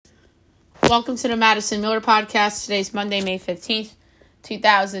Welcome to the Madison Miller Podcast. Today's Monday, May 15th,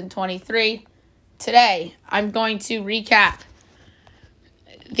 2023. Today, I'm going to recap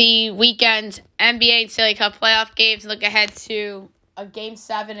the weekend NBA and Stanley Cup playoff games, look ahead to a Game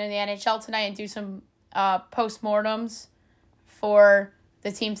 7 in the NHL tonight, and do some postmortems for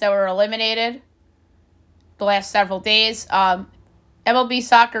the teams that were eliminated the last several days. MLB,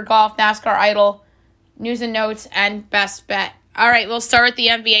 soccer, golf, NASCAR, idol, news and notes, and best bet. All right, we'll start with the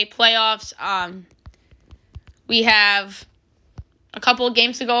NBA playoffs. We have a couple of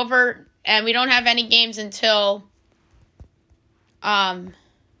games to go over, and we don't have any games until tomorrow,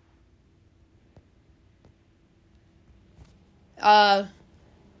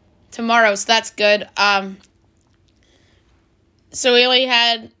 so that's good. So we only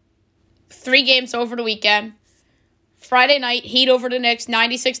had 3 games over the weekend. Friday night, Heat over the Knicks,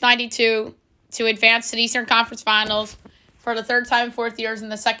 96-92, to advance to the Eastern Conference Finals for the third time in 4 years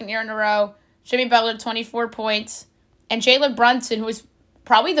and the second year in a row. Jimmy Butler, 24 points. And Jalen Brunson, who was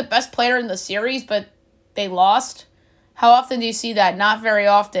probably the best player in the series, but they lost. How often do you see that? Not very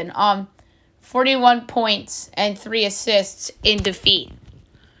often. 41 points and 3 assists in defeat.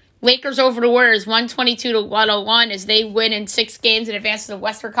 Lakers over the Warriors, 122-101, as they win in 6 games and advance to the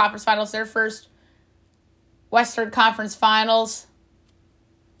Western Conference Finals. Their first Western Conference Finals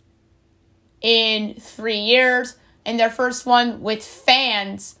in 3 years, and their first one with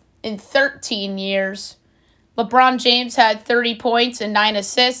fans in 13 years. LeBron James had 30 points and 9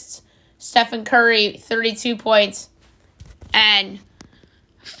 assists. Stephen Curry, 32 points and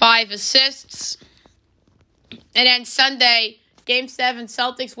 5 assists. And then Sunday, Game 7,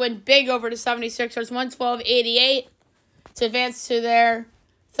 Celtics win big over the 76ers, 112-88, to advance to their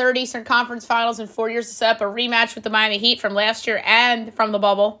third Eastern Conference Finals in 4 years, to set up a rematch with the Miami Heat from last year and from the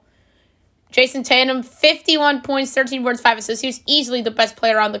bubble. Jason Tatum, 51 points, 13 boards, 5 assists. He was easily the best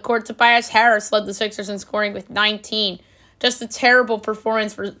player on the court. Tobias Harris led the Sixers in scoring with 19. Just a terrible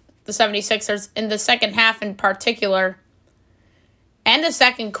performance for the 76ers in the second half in particular. And the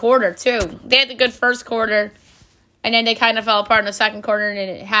second quarter, too. They had the good first quarter, and then they kind of fell apart in the second quarter, and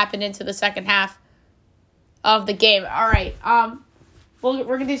it happened into the second half of the game. All right, we're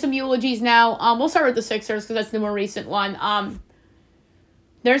going to do some eulogies now. We'll start with the Sixers because that's the more recent one.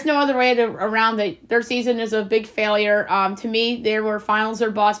 There's no other way around it. Their season is a big failure. To me, they were finals or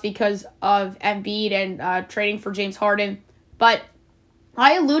bust because of Embiid and trading for James Harden. But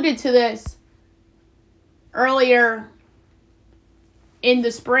I alluded to this earlier in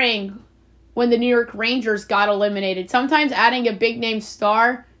the spring when the New York Rangers got eliminated. Sometimes adding a big-name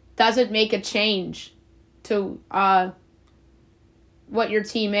star doesn't make a change to what your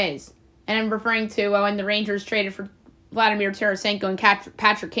team is. And I'm referring to when the Rangers traded for Vladimir Tarasenko and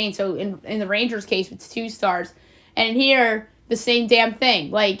Patrick Kane. So in the Rangers case, it's 2 stars. And here, the same damn thing.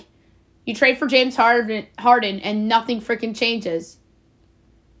 Like, you trade for James Harden and nothing freaking changes.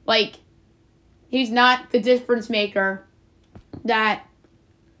 Like, he's not the difference maker that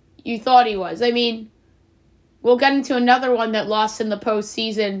you thought he was. I mean, we'll get into another one that lost in the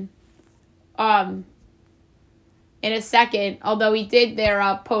postseason in a second. Although he did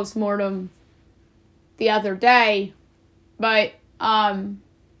their postmortem the other day. But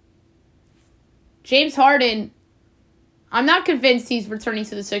James Harden, I'm not convinced he's returning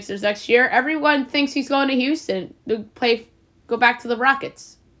to the Sixers next year. Everyone thinks he's going to Houston to go back to the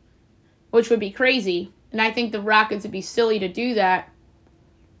Rockets, which would be crazy. And I think the Rockets would be silly to do that.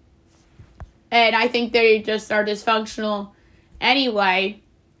 And I think they just are dysfunctional anyway.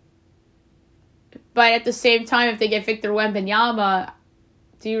 But at the same time, if they get Victor Wembanyama,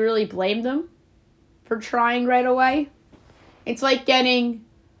 do you really blame them for trying right away? It's like getting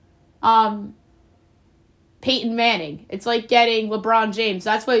Peyton Manning. It's like getting LeBron James.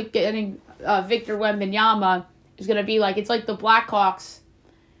 That's what getting Victor Wembanyama is going to be like. It's like the Blackhawks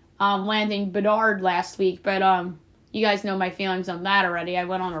landing Bedard last week. But you guys know my feelings on that already. I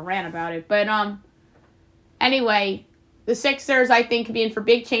went on a rant about it. But anyway, the Sixers, I think, could be in for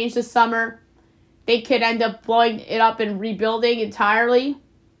big change this summer. They could end up blowing it up and rebuilding entirely.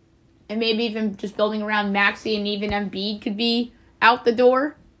 And maybe even just building around Maxey, and even Embiid could be out the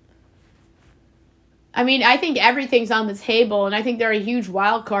door. I mean, I think everything's on the table, and I think they're a huge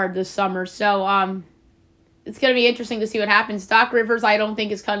wild card this summer. So it's going to be interesting to see what happens. Doc Rivers, I don't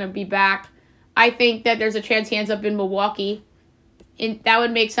think is going to be back. I think that there's a chance he ends up in Milwaukee. And that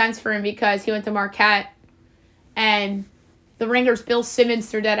would make sense for him because he went to Marquette. And the Ringers, Bill Simmons,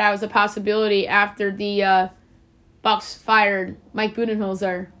 threw that out as a possibility after the Bucks fired Mike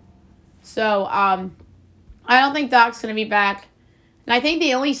Budenholzer. So, I don't think Doc's going to be back. And I think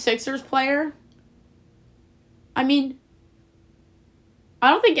the only Sixers player, I mean, I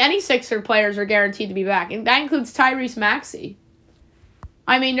don't think any Sixer players are guaranteed to be back, and that includes Tyrese Maxey.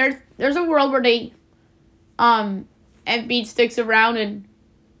 I mean, there's a world where Embiid sticks around and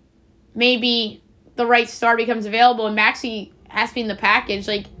maybe the right star becomes available, and Maxey has to be in the package.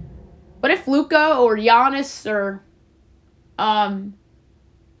 Like, what if Luka or Giannis or one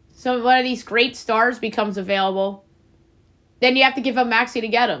of these great stars becomes available? Then you have to give up Maxey to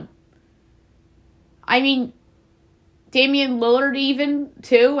get him. I mean, Damian Lillard even,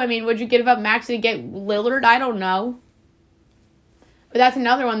 too. I mean, would you give up Maxey to get Lillard? I don't know. But that's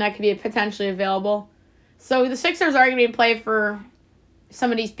another one that could be potentially available. So the Sixers are going to play for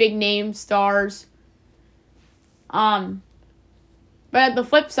some of these big name stars. But at the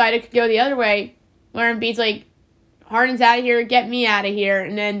flip side, it could go the other way, where Embiid's like, Harden's out of here, get me out of here.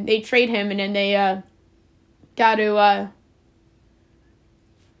 And then they trade him, and then they got to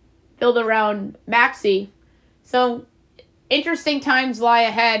build around Maxey. So interesting times lie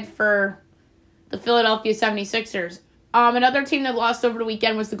ahead for the Philadelphia 76ers. Another team that lost over the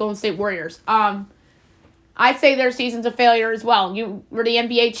weekend was the Golden State Warriors. I'd say their season's a failure as well. You were the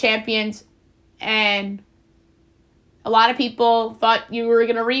NBA champions, and a lot of people thought you were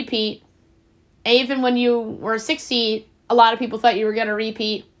going to repeat. And even when you were a 6 seed, a lot of people thought you were going to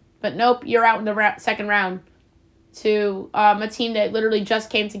repeat. But nope, you're out in the second round to a team that literally just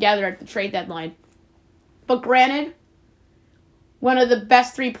came together at the trade deadline. But granted, one of the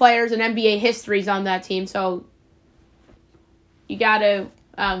best 3 players in NBA history is on that team, so you got to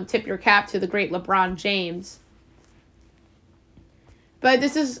tip your cap to the great LeBron James. But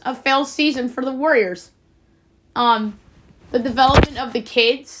this is a failed season for the Warriors. The development of the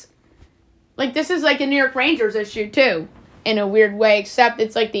kids, like, this is like a New York Rangers issue too, in a weird way, except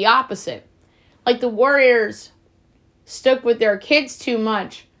it's like the opposite. Like, the Warriors stuck with their kids too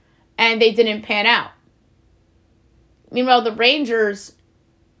much, and they didn't pan out. Meanwhile, the Rangers,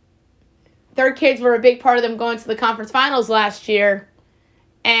 their kids were a big part of them going to the conference finals last year.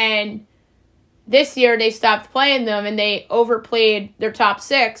 And this year they stopped playing them and they overplayed their top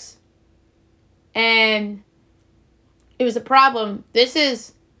 6. And it was a problem. This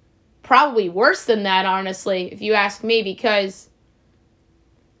is probably worse than that, honestly, if you ask me, because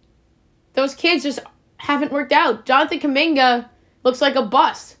those kids just haven't worked out. Jonathan Kuminga looks like a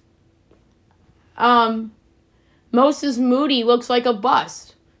bust. Moses Moody looks like a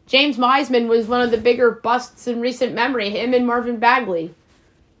bust. James Wiseman was one of the bigger busts in recent memory, him and Marvin Bagley,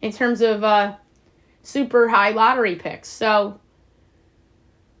 in terms of super high lottery picks. So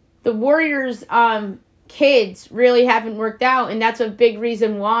the Warriors' kids really haven't worked out, and that's a big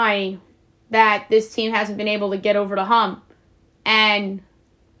reason why that this team hasn't been able to get over the hump. And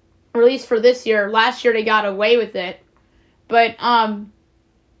at least for this year, last year they got away with it. But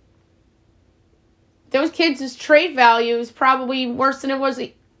those kids' trade value is probably worse than it was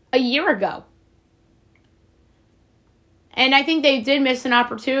a year ago. And I think they did miss an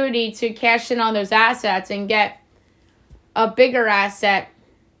opportunity to cash in on those assets and get a bigger asset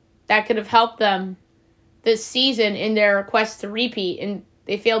that could have helped them this season in their quest to repeat, and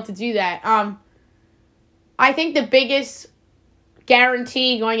they failed to do that. I think the biggest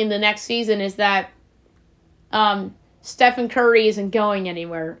guarantee going into next season is that Stephen Curry isn't going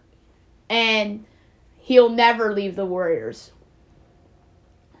anywhere, and he'll never leave the Warriors.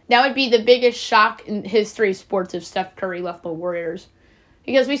 That would be the biggest shock in history of sports if Steph Curry left the Warriors.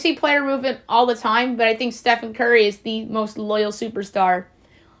 Because we see player movement all the time, but I think Stephen Curry is the most loyal superstar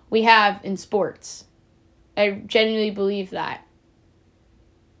we have in sports. I genuinely believe that.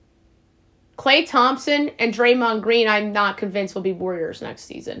 Klay Thompson and Draymond Green, I'm not convinced will be Warriors next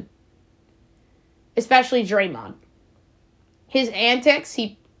season. Especially Draymond. His antics,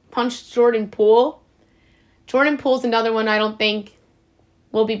 he punched Jordan Poole. Jordan Poole's another one I don't think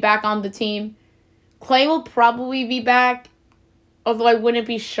will be back on the team. Klay will probably be back, although I wouldn't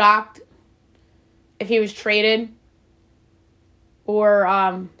be shocked if he was traded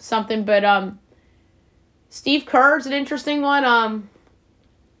or something. But Steve Kerr's an interesting one.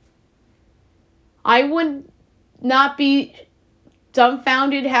 I would not be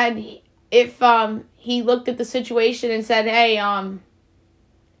dumbfounded if he looked at the situation and said, hey,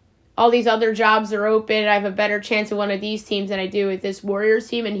 all these other jobs are open. I have a better chance of one of these teams than I do with this Warriors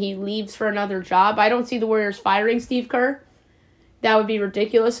team, and he leaves for another job. I don't see the Warriors firing Steve Kerr. That would be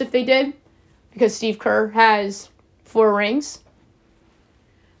ridiculous if they did, because Steve Kerr has 4 rings.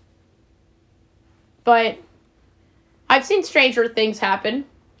 But I've seen stranger things happen.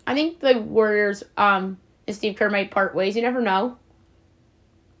 I think the Warriors and Steve Kerr might part ways. You never know.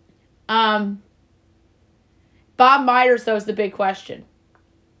 Bob Myers, though, is the big question.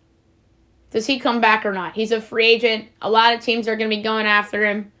 Does he come back or not? He's a free agent. A lot of teams are going to be going after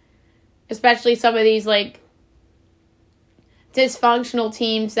him, especially some of these dysfunctional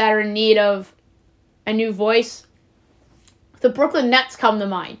teams that are in need of a new voice. The Brooklyn Nets come to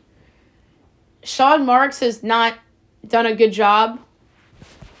mind. Sean Marks has not done a good job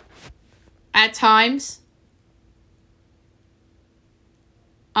at times.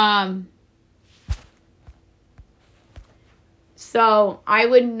 So I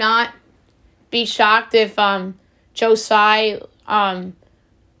would not be shocked if Joe Tsai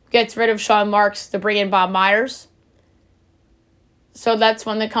gets rid of Sean Marks to bring in Bob Myers. So that's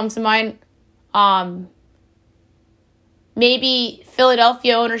one that comes to mind. Maybe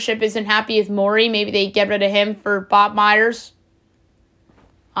Philadelphia ownership isn't happy with Morey. Maybe they get rid of him for Bob Myers.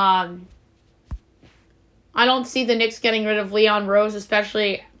 I don't see the Knicks getting rid of Leon Rose,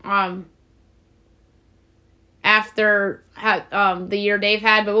 especially after the year they've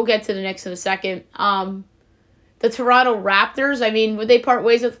had, but we'll get to the Knicks in a second. The Toronto Raptors, I mean, would they part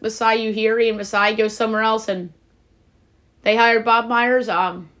ways with Masai Ujiri and Masai go somewhere else and they hired Bob Myers?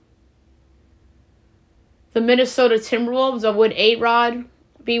 The Minnesota Timberwolves, would A-Rod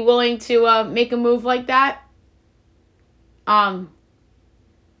be willing to make a move like that?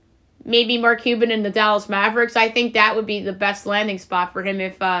 Maybe Mark Cuban and the Dallas Mavericks. I think that would be the best landing spot for him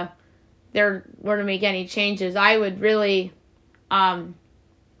if there were to make any changes. I would really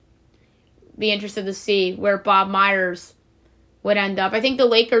be interested to see where Bob Myers would end up. I think the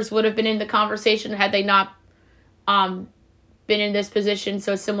Lakers would have been in the conversation had they not been in this position,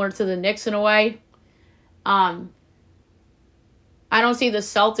 so similar to the Knicks in a way. I don't see the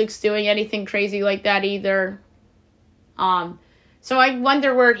Celtics doing anything crazy like that either. So I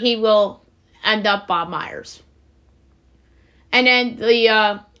wonder where he will end up, Bob Myers. And then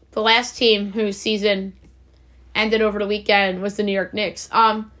the last team whose season ended over the weekend was the New York Knicks.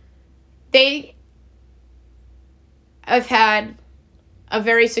 They have had a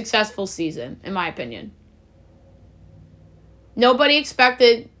very successful season, in my opinion. Nobody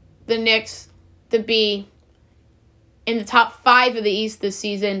expected the Knicks to be in the top 5 of the East this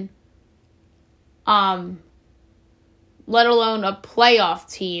season, let alone a playoff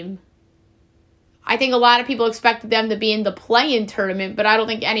team. I think a lot of people expected them to be in the play-in tournament, but I don't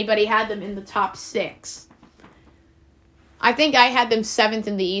think anybody had them in the top 6. I think I had them 7th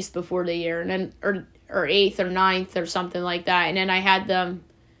in the East before the year, and then or 8th or 9th or something like that, and then I had them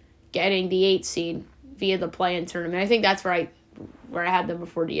getting the 8th seed via the play-in tournament. I think that's where I had them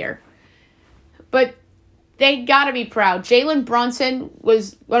before the year. But they got to be proud. Jalen Brunson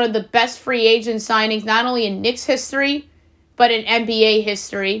was one of the best free agent signings, not only in Knicks history, but in NBA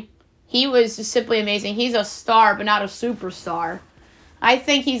history. He was just simply amazing. He's a star, but not a superstar. I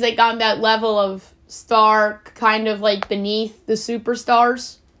think he's on that level of star, kind of beneath the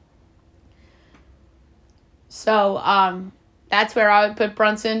superstars. So that's where I would put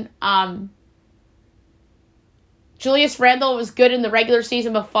Brunson. Julius Randle was good in the regular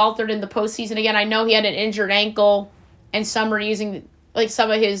season, but faltered in the postseason again. I know he had an injured ankle, and some are using, some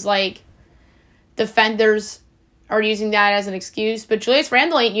of his, defenders are using that as an excuse. But Julius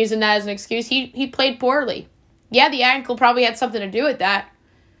Randle ain't using that as an excuse. He played poorly. Yeah, the ankle probably had something to do with that.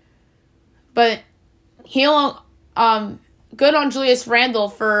 But good on Julius Randle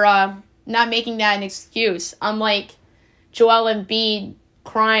for not making that an excuse, unlike Joel Embiid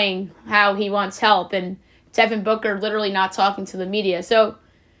crying how he wants help and Devin Booker literally not talking to the media. So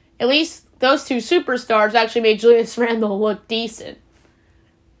at least those two superstars actually made Julius Randle look decent.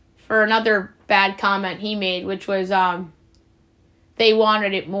 For another bad comment he made, which was they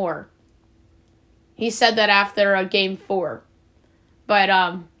wanted it more. He said that after Game 4.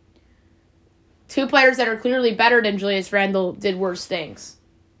 But two players that are clearly better than Julius Randle did worse things.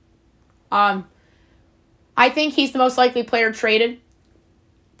 I think he's the most likely player traded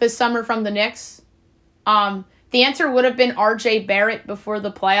this summer from the Knicks. The answer would have been RJ Barrett before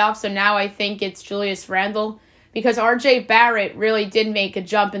the playoffs, so now I think it's Julius Randle, because RJ Barrett really did make a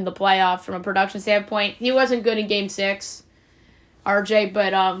jump in the playoffs from a production standpoint. He wasn't good in Game 6, RJ,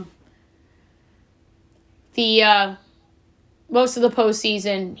 but most of the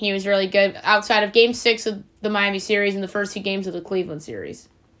postseason he was really good, outside of Game 6 of the Miami series and the first 2 games of the Cleveland series.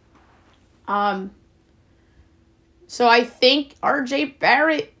 So I think RJ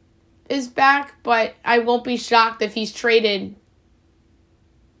Barrett is back, but I won't be shocked if he's traded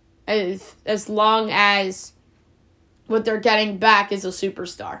as long as what they're getting back is a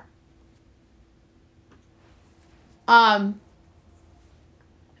superstar. But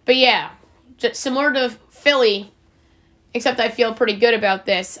yeah, just similar to Philly, except I feel pretty good about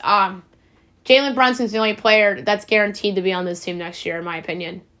this. Jalen Brunson's the only player that's guaranteed to be on this team next year, in my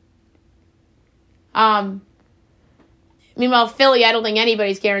opinion. Meanwhile, Philly, I don't think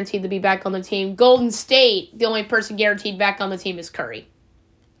anybody's guaranteed to be back on the team. Golden State, the only person guaranteed back on the team is Curry.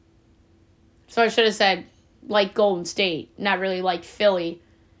 So I should have said, like Golden State, not really like Philly.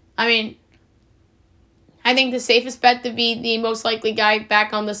 I mean, I think the safest bet to be the most likely guy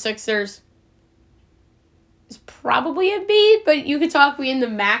back on the Sixers is probably Embiid, but you could talk me into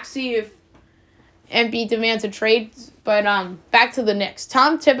Maxey if Embiid demands a trade. But back to the Knicks.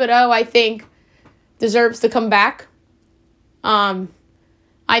 Tom Thibodeau, I think, deserves to come back. I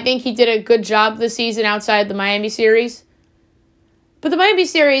think he did a good job this season outside the Miami series. But the Miami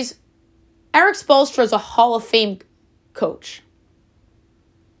series, Eric Spoelstra is a Hall of Fame coach.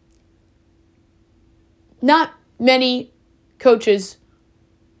 Not many coaches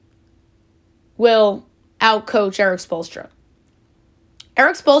will outcoach Eric Spoelstra.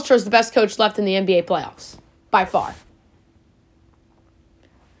 Eric Spoelstra is the best coach left in the NBA playoffs, by far.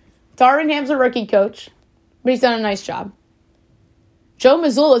 Darvin Ham's a rookie coach, but he's done a nice job. Joe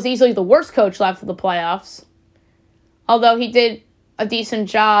Mazzulla is easily the worst coach left in the playoffs, although he did a decent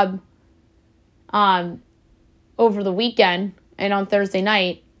job over the weekend and on Thursday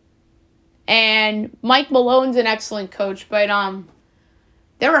night. And Mike Malone's an excellent coach, but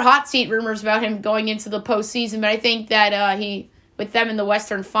there were hot seat rumors about him going into the postseason, but I think that with them in the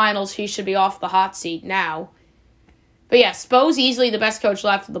Western Finals, he should be off the hot seat now. But yeah, Spo's easily the best coach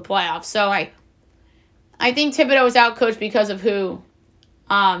left in the playoffs. So I think Thibodeau was outcoached because of who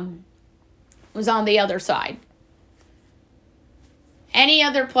was on the other side. Any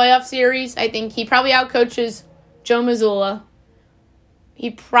other playoff series, I think he probably outcoaches Joe Mazzulla. He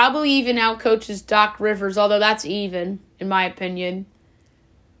probably even outcoaches Doc Rivers, although that's even, in my opinion.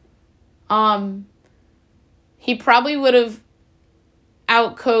 He probably would have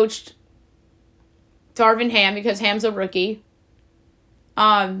outcoached Darvin Ham because Ham's a rookie.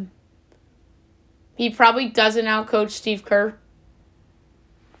 He probably doesn't outcoach Steve Kerr.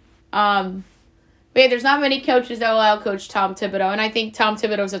 But yeah, there's not many coaches that will outcoach Tom Thibodeau, and I think Tom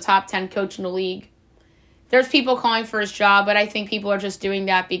Thibodeau is a top 10 coach in the league. There's people calling for his job, but I think people are just doing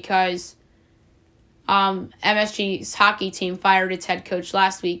that because MSG's hockey team fired its head coach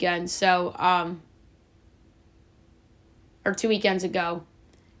last weekend, or 2 weekends ago.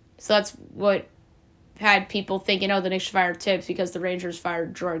 So that's what had people thinking, the Knicks should fire Tibbs because the Rangers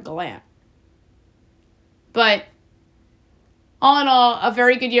fired Jordan Gallant. But all in all, a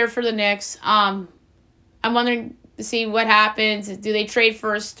very good year for the Knicks. I'm wondering to see what happens. Do they trade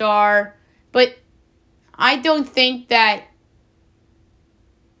for a star? But I don't think that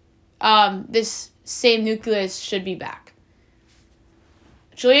this same nucleus should be back.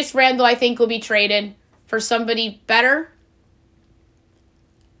 Julius Randle, I think, will be traded for somebody better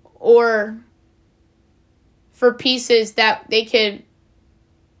or for pieces that they could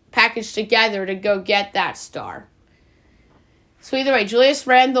package together to go get that star. So either way, Julius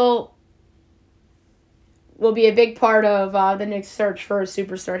Randle will be a big part of the Knicks' search for a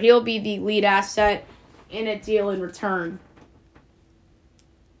superstar. He'll be the lead asset in a deal in return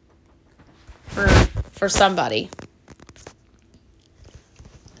for somebody.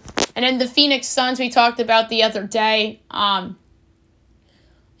 And then the Phoenix Suns we talked about the other day.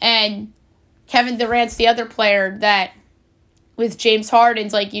 And Kevin Durant's the other player that with James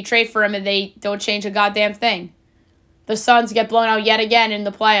Harden's like you trade for him and they don't change a goddamn thing. The Suns get blown out yet again in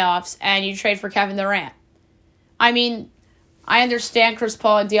the playoffs and you trade for Kevin Durant. I mean, I understand Chris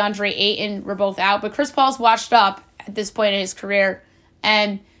Paul and DeAndre Ayton were both out, but Chris Paul's washed up at this point in his career,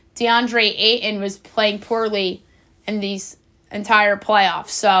 and DeAndre Ayton was playing poorly in these entire playoffs.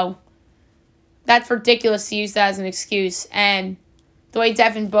 So that's ridiculous to use that as an excuse. And the way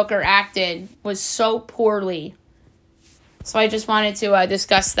Devin Booker acted was so poorly. So I just wanted to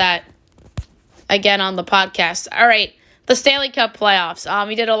discuss that again on the podcast. All right, the Stanley Cup playoffs.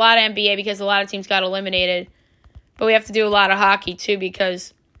 We did a lot of NBA because a lot of teams got eliminated. But we have to do a lot of hockey, too,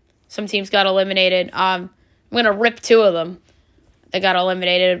 because some teams got eliminated. I'm going to rip two of them that got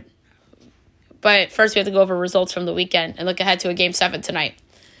eliminated. But first we have to go over results from the weekend and look ahead to a Game 7 tonight.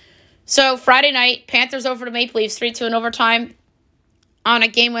 So Friday night, Panthers over to Maple Leafs, 3-2 in overtime on a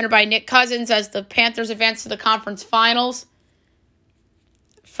game winner by Nick Cousins as the Panthers advance to the conference finals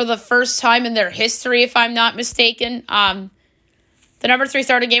for the first time in their history, if I'm not mistaken. The number 3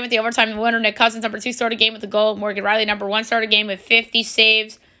 started game with the overtime winner, Nick Cousins. Number 2 started game with the goal. Morgan Riley, number 1, started game with 50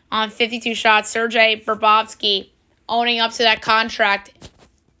 saves on 52 shots. Sergei Bobrovsky owning up to that contract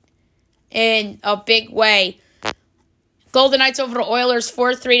in a big way. Golden Knights over to Oilers,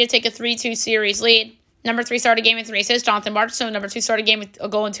 4-3 to take a 3-2 series lead. Number 3 started game with 3 assists. Jonathan Marchessault. Number 2 started game with a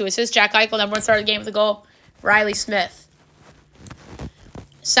goal and 2 assists. Jack Eichel. Number 1 started game with a goal. Riley Smith.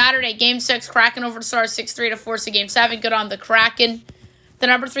 Saturday, Game 6, Kraken over the Stars 6-3 to force a Game 7. Good on the Kraken. The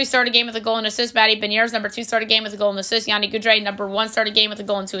number 3 started game with a goal and assist, Matty Beniers. Number 2 started game with a goal and assist, Yanni Goudreau. Number 1 started game with a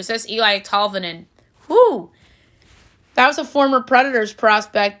goal and 2 assists, Eli Tolvanen. Whoo! That was a former Predators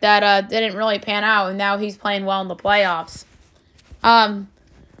prospect that didn't really pan out, and now he's playing well in the playoffs. And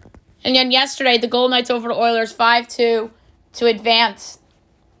then yesterday, the Golden Knights over the Oilers 5-2 to advance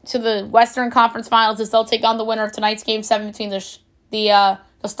to the Western Conference Finals as they'll take on the winner of tonight's Game 7 between the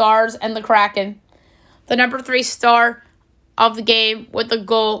Stars and the Kraken. The number 3 star of the game with the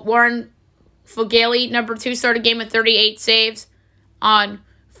goal, Warren Foegele. Number 2 started game with 38 saves on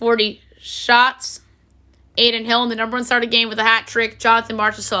 40 shots. Aiden Hill, and the number 1 started game with a hat trick, Jonathan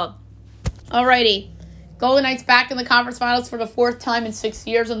Marchessault. Alrighty. Golden Knights back in the conference finals for the 4th time in 6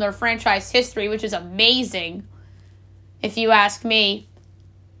 years in their franchise history, which is amazing, if you ask me.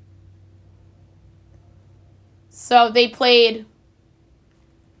 So they played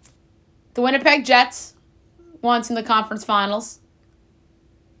the Winnipeg Jets once in the conference finals.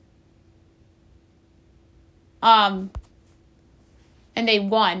 And they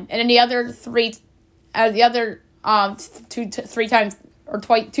won. And then the other three two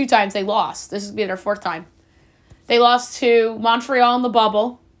times they lost. This would be their 4th time. They lost to Montreal in the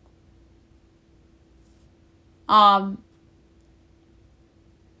bubble. And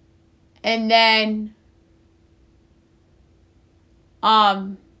then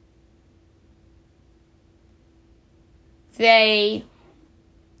they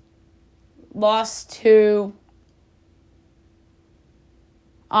lost to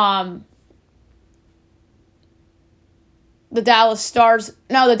the Dallas Stars.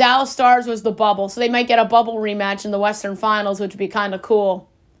 No, the Dallas Stars was the bubble, so they might get a bubble rematch in the Western Finals, which would be kind of cool.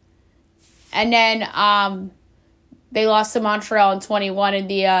 And then they lost to Montreal in 21 in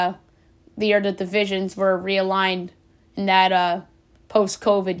the year the divisions were realigned in that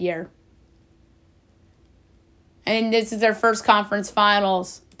post-COVID year. And this is their first conference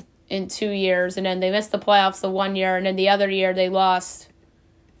finals in 2 years, and then they missed the playoffs the 1 year, and then the other year they lost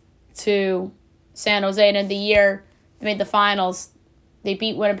to San Jose, and then the year they made the finals, they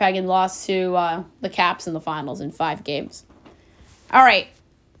beat Winnipeg and lost to the Caps in the finals in 5 games. All right.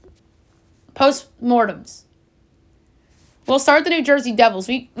 Post-mortems. We'll start with the New Jersey Devils.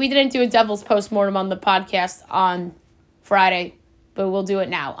 We didn't do a Devils post-mortem on the podcast on Friday, but we'll do it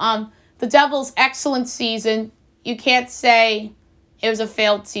now. The Devils' excellent season. You can't say it was a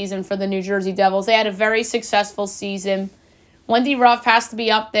failed season for the New Jersey Devils. They had a very successful season. Lindy Ruff has to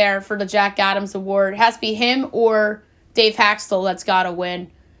be up there for the Jack Adams Award. It has to be him or Dave Haxtell that's got to win.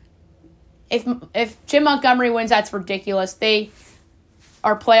 If Jim Montgomery wins, that's ridiculous. They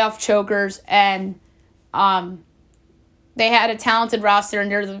are playoff chokers, and they had a talented roster,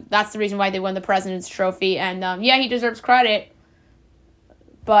 and that's the reason why they won the President's Trophy. And, he deserves credit,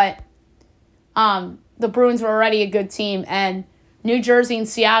 but the Bruins were already a good team, and New Jersey and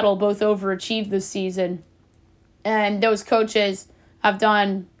Seattle both overachieved this season, and those coaches have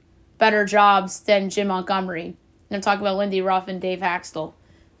done better jobs than Jim Montgomery. And I'm talking about Lindy Ruff and Dave Haxtell.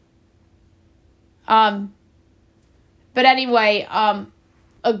 But anyway,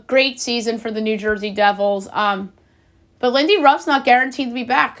 a great season for the New Jersey Devils. But Lindy Ruff's not guaranteed to be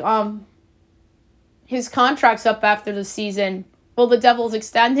back. His contract's up after the season. Will the Devils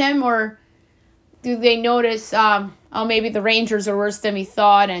extend him, or do they notice, maybe the Rangers are worse than we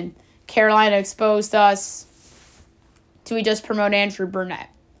thought and Carolina exposed us? Do we just promote Andrew Burnett?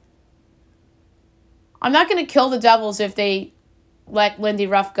 I'm not going to kill the Devils if they let Lindy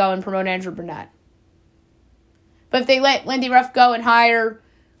Ruff go and promote Andrew Burnett. But if they let Lindy Ruff go and hire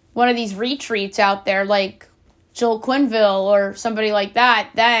one of these retreats out there like Joel Quenneville or somebody like that,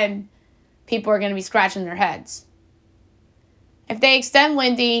 then people are going to be scratching their heads. If they extend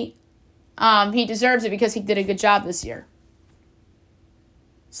Lindy, he deserves it because he did a good job this year.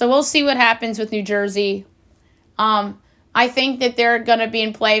 So we'll see what happens with New Jersey. I think that they're going to be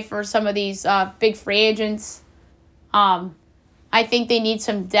in play for some of these big free agents. I think they need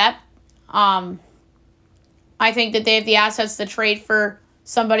some depth. I think that they have the assets to trade for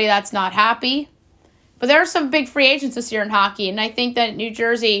somebody that's not happy. But there are some big free agents this year in hockey, and I think that New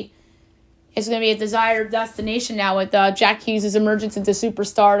Jersey is going to be a desired destination now with Jack Hughes' emergence into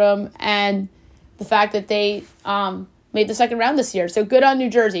superstardom and the fact that they made the second round this year. So good on New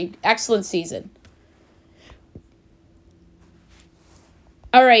Jersey. Excellent season.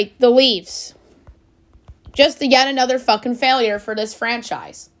 All right, the Leafs. Just yet another fucking failure for this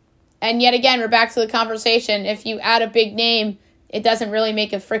franchise. And yet again, we're back to the conversation. If you add a big name, it doesn't really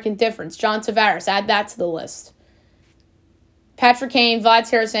make a freaking difference. John Tavares, add that to the list. Patrick Kane, Vlad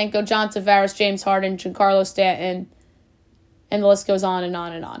Tarasenko, John Tavares, James Harden, Giancarlo Stanton, And the list goes on and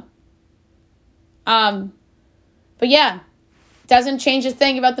on and on. But yeah, doesn't change a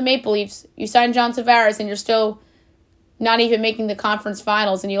thing about the Maple Leafs. You signed John Tavares and you're still not even making the conference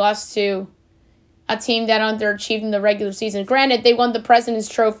finals, and you lost to a team that underachieved in the regular season. Granted, they won the President's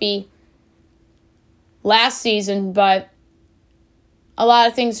Trophy last season, but a lot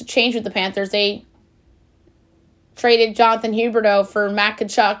of things changed with the Panthers. They traded Jonathan Huberdeau for Matt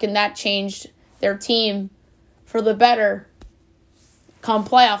Tkachuk, and that changed their team for the better come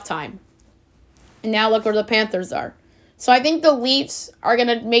playoff time. And now look where the Panthers are. So I think the Leafs are going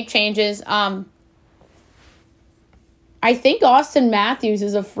to make changes. I think Austin Matthews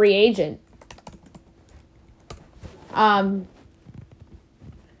is a free agent.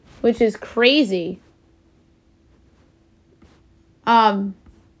 Which is crazy.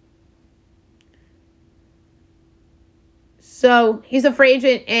 So he's a free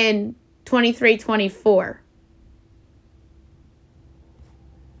agent in 23-24.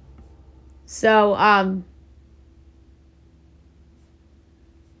 So,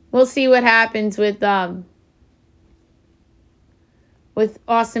 we'll see what happens with Austin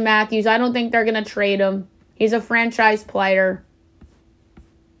Matthews. I don't think they're going to trade him. He's a franchise player.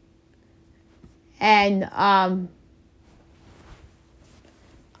 And, I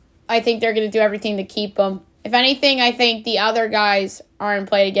think they're going to do everything to keep him. If anything, I think the other guys are in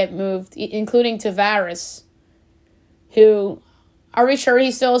play to get moved, including Tavares, who, are we sure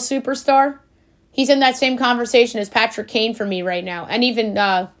he's still a superstar? He's in that same conversation as Patrick Kane for me right now. And even,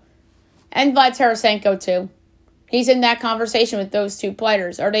 and Vlad Tarasenko too. He's in that conversation with those two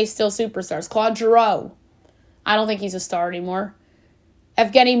players. Are they still superstars? Claude Giroux. I don't think he's a star anymore.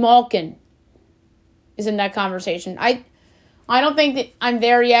 Evgeny Malkin is in that conversation. I don't think that I'm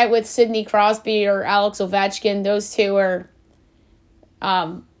there yet with Sidney Crosby or Alex Ovechkin. Those two are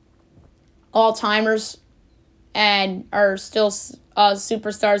all-timers and are still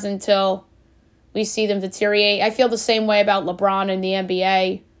superstars until we see them deteriorate. I feel the same way about LeBron in the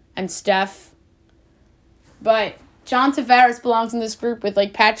NBA and Steph. But John Tavares belongs in this group with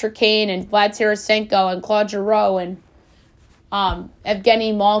like Patrick Kane and Vlad Tarasenko and Claude Giroux and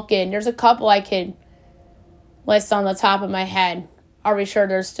Evgeny Malkin. There's a couple I could list on the top of my head. Are we sure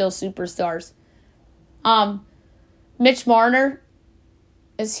they're still superstars? Mitch Marner,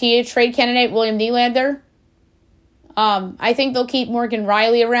 is he a trade candidate? William Nylander? I think they'll keep Morgan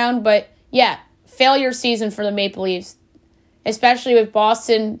Riley around, but yeah, failure season for the Maple Leafs, especially with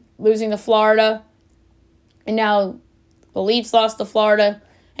Boston losing to Florida, and now the Leafs lost to Florida,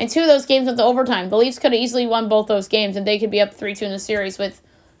 and two of those games went to overtime. The Leafs could have easily won both those games, and they could be up 3-2 in the series with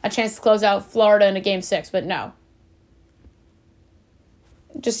a chance to close out Florida in a Game 6, but no.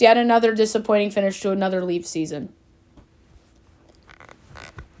 Just yet another disappointing finish to another Leafs season.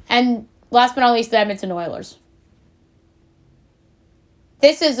 And last but not least, the Edmonton Oilers.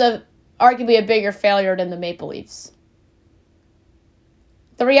 This is arguably a bigger failure than the Maple Leafs.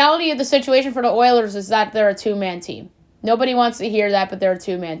 The reality of the situation for the Oilers is that they're a two-man team. Nobody wants to hear that, but they're a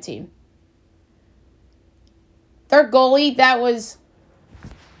two-man team. Their goalie, that was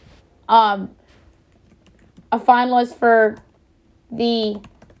a finalist for the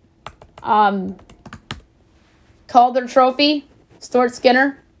Calder Trophy, Stuart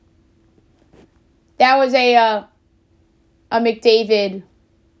Skinner. That was a McDavid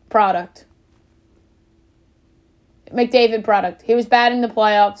product. He was bad in the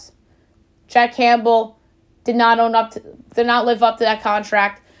playoffs. Jack Campbell did not live up to that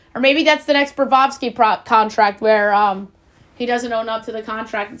contract. Or maybe that's the next Bobrovsky contract where he doesn't own up to the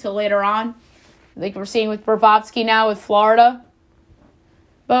contract until later on. Like we're seeing with Bobrovsky now with Florida.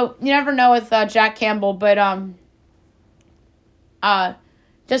 But you never know with Jack Campbell. But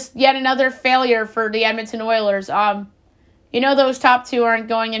just yet another failure for the Edmonton Oilers. Those top two aren't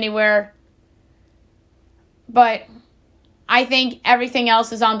going anywhere. But I think everything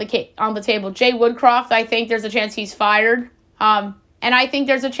else is on the table. Jay Woodcroft, I think there's a chance he's fired. And I think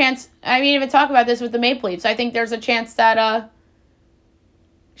there's a chance, I didn't even talk about this with the Maple Leafs. I think there's a chance that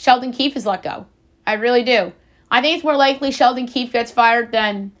Sheldon Keefe is let go. I really do. I think it's more likely Sheldon Keefe gets fired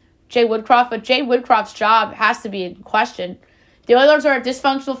than Jay Woodcroft, but Jay Woodcroft's job has to be in question. The Oilers are a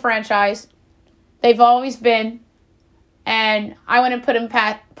dysfunctional franchise. They've always been. And I wouldn't put it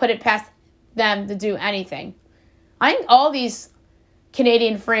past them to do anything. I think all these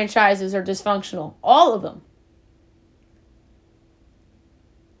Canadian franchises are dysfunctional. All of them.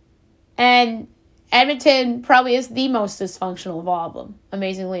 And Edmonton probably is the most dysfunctional of all of them,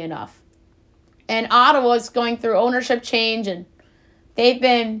 amazingly enough. And Ottawa's going through ownership change, and they've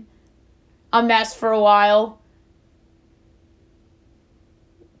been a mess for a while.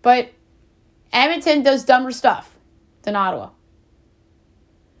 But Edmonton does dumber stuff than Ottawa.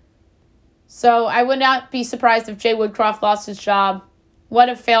 So I would not be surprised if Jay Woodcroft lost his job. What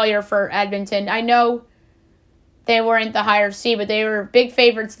a failure for Edmonton. I know they weren't the higher seed, but they were big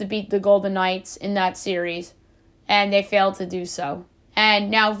favorites to beat the Golden Knights in that series, and they failed to do so. And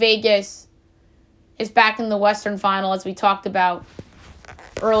now Vegas is back in the Western Final, as we talked about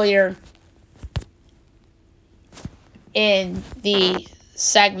earlier in the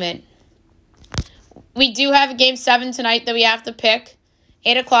segment. We do have a Game 7 tonight that we have to pick.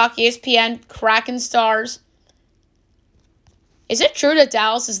 8 o'clock, ESPN, Kraken Stars. Is it true that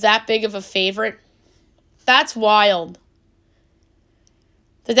Dallas is that big of a favorite? That's wild.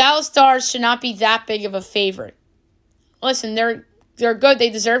 The Dallas Stars should not be that big of a favorite. Listen, they're good.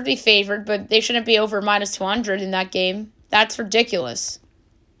 They deserve to be favored, but they shouldn't be over minus 200 in that game. That's ridiculous.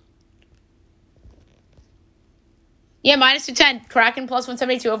 Yeah, minus 210. Kraken plus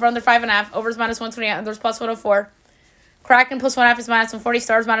 172. Over under 5.5. Over is minus 128. Under is plus 104. Kraken plus 1.5 is minus 140.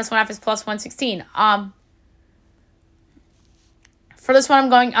 Stars minus 1.5 is plus 116. For this one, I'm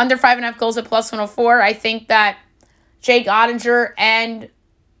going under 5.5 goals at plus 104. I think that Jake Ottinger and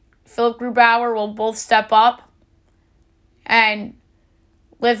Philip Grubauer will both step up and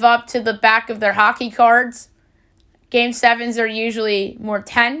live up to the back of their hockey cards. Game 7s are usually more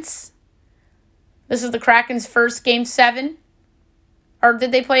tense. This is the Kraken's first Game 7. Or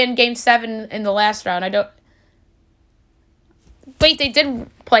did they play in Game 7 in the last round? Wait, they did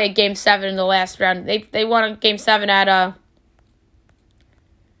play a Game 7 in the last round. They won a Game 7 at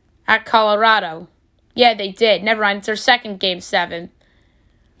Colorado. Yeah, they did. Never mind. It's their second Game 7.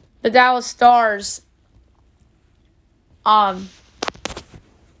 The Dallas Stars,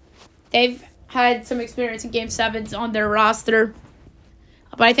 they've had some experience in Game 7s on their roster.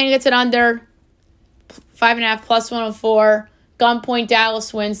 But I think it's an under 5.5 plus 104. Gunpoint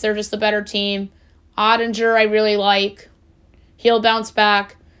Dallas wins. They're just a better team. Ottinger, I really like. He'll bounce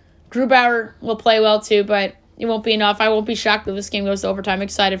back. Grubauer will play well too, but it won't be enough. I won't be shocked if this game goes to overtime. I'm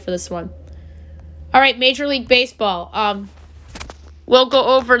excited for this one. All right, Major League Baseball. We'll go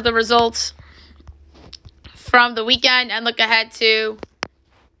over the results from the weekend and look ahead to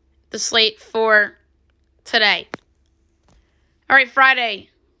the slate for today. All right, Friday.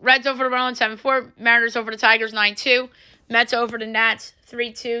 Reds over the Marlins 7-4. Mariners over the Tigers 9-2. Mets over the Nats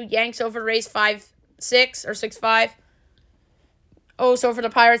 3-2. Yanks over the Rays 5-6 or 6-5. O's over the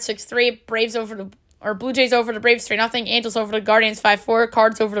Pirates 6-3. Blue Jays over the Braves 3-0. Angels over the Guardians 5-4.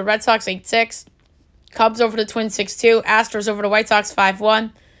 Cards over the Red Sox 8-6. Cubs over the Twins 6-2. Astros over the White Sox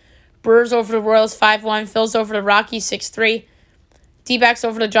 5-1. Brewers over the Royals 5-1. Phils over the Rockies 6-3. D-backs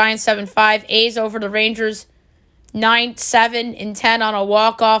over the Giants 7-5. A's over the Rangers 9-7-10 on a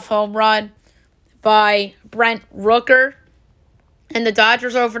walk-off home run by Brent Rooker. And the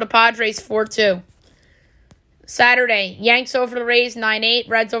Dodgers over the Padres 4-2. Saturday, Yanks over the Rays 9-8.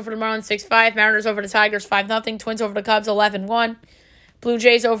 Reds over the Marlins 6-5. Mariners over the Tigers 5-0. Twins over the Cubs 11-1. Blue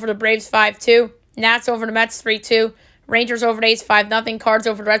Jays over the Braves 5-2. Nats over the Mets 3-2. Rangers over the A's 5-0. Cards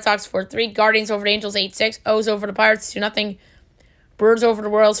over the Red Sox 4-3. Guardians over the Angels 8-6. O's over the Pirates 2-0. Brewers over the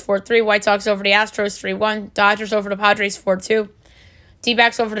Royals 4-3. White Sox over the Astros 3-1. Dodgers over the Padres 4-2.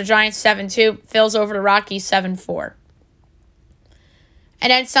 D-backs over the Giants 7-2. Phils over the Rockies 7-4.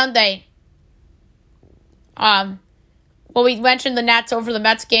 And then Sunday, we mentioned the Nats over the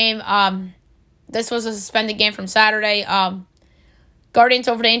Mets game. This was a suspended game from Saturday. Guardians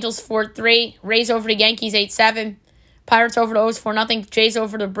over the Angels 4-3. Rays over the Yankees 8-7. Pirates over the O's 4-0. Jays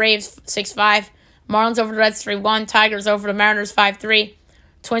over the Braves 6-5. Marlins over the Reds 3-1. Tigers over the Mariners 5-3.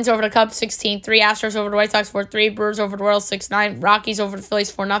 Twins over the Cubs 16-3. Astros over the White Sox 4-3. Brewers over the Royals 6-9. Rockies over the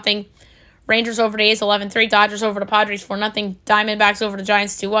Phillies 4-0. Rangers over the A's 11-3. Dodgers over the Padres 4-0. Diamondbacks over the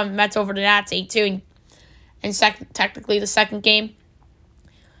Giants 2-1. Mets over the Nats 8-2. And technically the second game.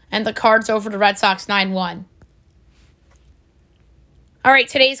 And the Cards over the Red Sox 9-1. All right,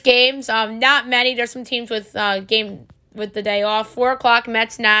 today's games. Not many. There's some teams with game with the day off. 4 o'clock,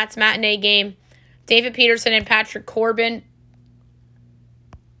 Mets, Nats, matinee game. David Peterson and Patrick Corbin.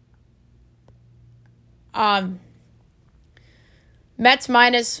 Mets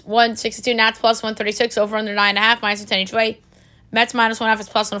minus 162, Nats plus 136, over under 9.5, minus 10 each way. Mets minus 1.5 is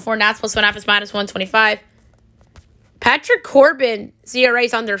plus 104, Nats plus 1.5 is minus 125. Patrick Corbin, ERA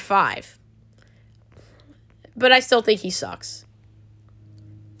is under 5. But I still think he sucks.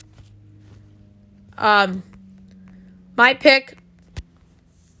 My pick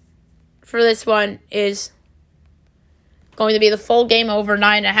for this one is going to be the full game over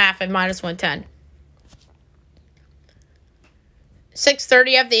 9.5 at minus 110.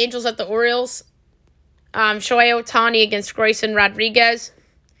 6:30, I have the Angels at the Orioles. Shohei Ohtani against Grayson Rodriguez.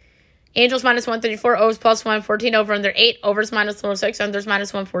 Angels minus 134, O's plus 114, over under 8, overs minus 106, unders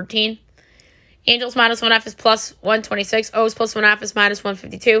minus 114. Angels -1.5 is +126. O's +1.5 is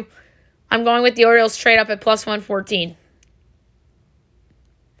 -152. I'm going with the Orioles trade up at +114.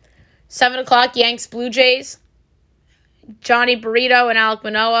 7 o'clock, Yanks Blue Jays. Johnny Burrito and Alek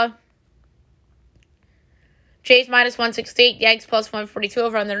Manoah. Jays -168. Yanks +142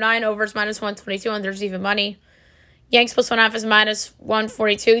 over under 9. Overs -122. Unders even money. Yanks +1.5 is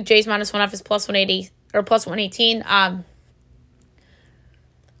 -142. Jays -1.5 is +180 or +118.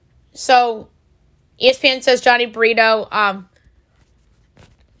 So ESPN says Johnny Burrito.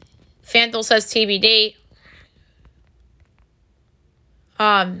 FanDuel says TBD.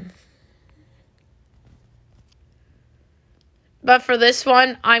 But for this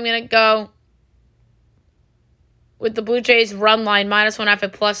one, I'm going to go with the Blue Jays run line -1.5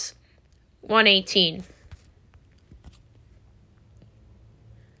 at +118.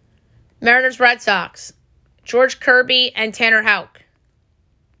 Mariners Red Sox. George Kirby and Tanner Houck.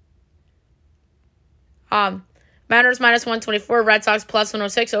 Mariners -124. Red Sox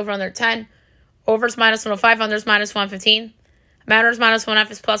 +106 over under 10. Overs -105. Unders -115. Mariners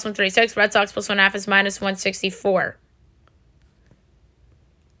 -1.5 is +136. Red Sox +1.5 is -164.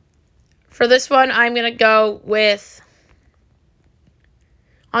 For this one, I'm going to go with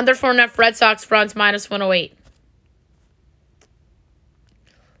under 4.5 Red Sox runs -108.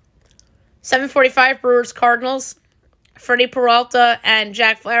 7:45 Brewers Cardinals. Freddie Peralta and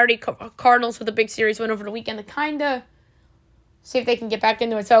Jack Flaherty. Cardinals with a big series win over the weekend to kind of see if they can get back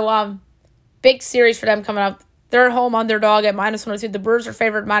into it. So, big series for them coming up. They're at home underdog at -102. The Brewers are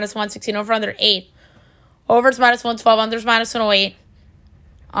favored -116 over under 8. Overs -112. Unders -108.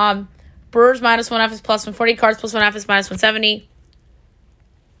 Brewers -1.5 is +140. Cards +1.5 is -170.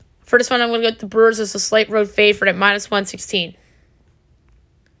 For this one, I'm going to go with the Brewers as a slight road favorite at -116.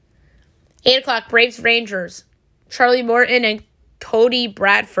 8 o'clock, Braves Rangers. Charlie Morton and Cody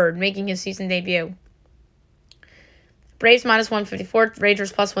Bradford making his season debut. Braves -154.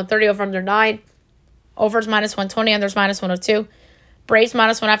 Rangers +130 over under 9. Overs -120. Unders -102. Braves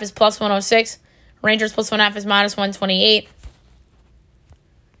 -1.5 is +106. Rangers +1.5 is -128.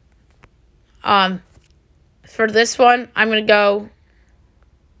 For this one, I'm going to go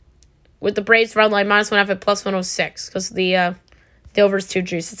with the Braves run line -1.5 at +106 because the over's too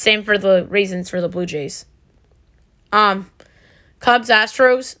juicy. Same for the reasons for the Blue Jays. Cubs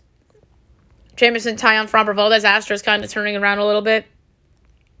Astros. Jameson Taillon Framber Valdez. Astros kind of turning around a little bit.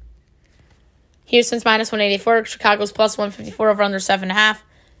 Houston's -184. Chicago's +154 over under 7.5.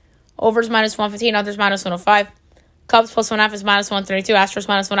 Overs -115. Unders -105. Cubs +1.5 is -132. Astros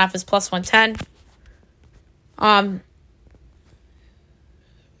 -1.5 is +110.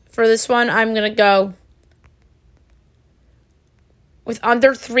 For this one, I'm going to go with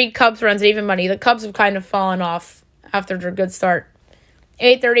under 3 Cubs runs at even money. The Cubs have kind of fallen off after their good start.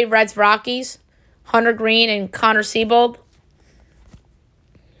 8:30 Reds Rockies. Hunter Green and Connor Siebold.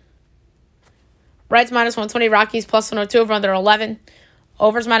 Reds -120. Rockies +102 over under 11.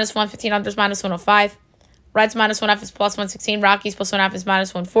 Overs -115. Unders -105. Reds -1.5 is +116. Rockies +1.5 is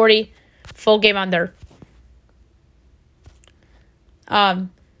 -140. Full game under.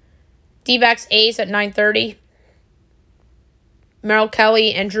 D-backs A's at 9:30. Merrill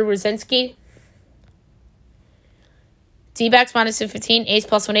Kelly and Drew Rosinski. D-backs -215. A's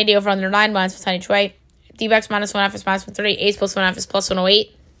 +180 over under 9 -110 each way. D-backs -1.5 is -130. A's +1.5 is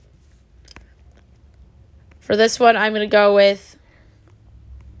 +108. For this one, I'm going to go with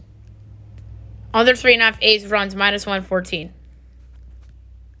under 3.5 A's runs -114.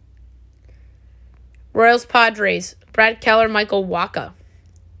 Royals Padres. Brad Keller, Michael Wacha.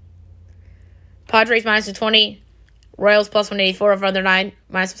 Padres -20. Royals +184 over under 9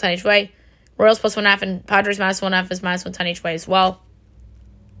 -110 each way. Royals +1.5 and Padres -1.5 is -110 each way as well.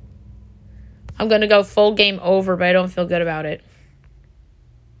 I'm going to go full game over, but I don't feel good about it.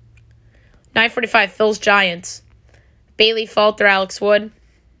 9:45 Phil's Giants. Bailey Falter, Alex Wood.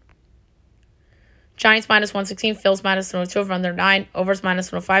 Giants -116. Phil's -102 over under 9. Overs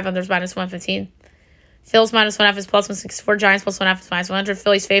 -105. Unders -115. Phil's -1.5 is +164. Giants +1.5 is -100.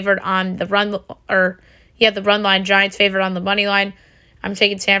 Philly's favored on the run, the run line. Giants favored on the money line. I'm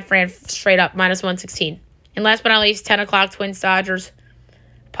taking San Fran straight up -116. And last but not least, 10 o'clock Twins Dodgers.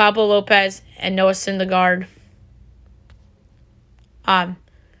 Pablo Lopez and Noah Syndergaard.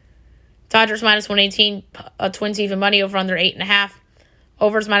 Dodgers -118. Twins even money over under 8.5.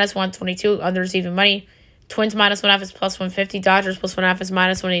 Overs -122. Unders even money. Twins -1.5 is +150. Dodgers +1.5 is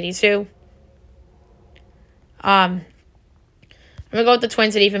 -182. I'm going to go with the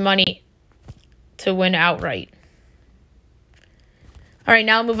Twins at even money to win outright. All right,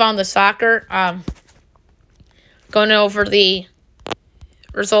 now move on to soccer. Going over the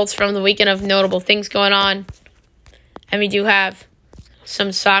results from the weekend of notable things going on. And we do have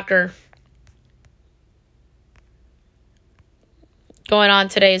some soccer going on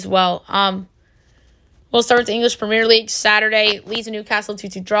today as well. We'll start with the English Premier League. Saturday, Leeds and Newcastle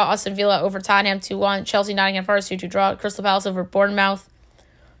 2-2 draw. Aston Villa over Tottenham 2-1. Chelsea Nottingham Forest 2-2 draw. Crystal Palace over Bournemouth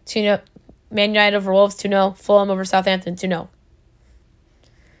 2-0. Man United over Wolves 2-0. Fulham over Southampton 2-0.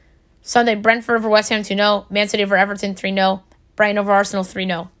 Sunday, Brentford over West Ham 2-0. Man City over Everton 3-0. Brighton over Arsenal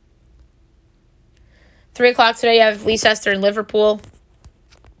 3-0. 3 o'clock today, you have Leicester and Liverpool.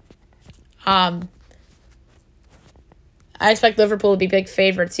 I expect Liverpool to be big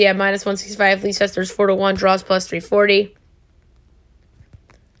favorites. Yeah, minus 165. Leicester's 4-1. Draws plus 340.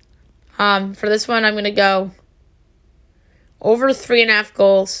 For this one, I'm going to go over 3.5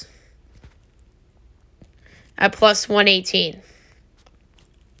 goals at plus 118.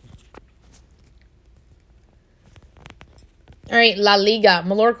 All right, La Liga.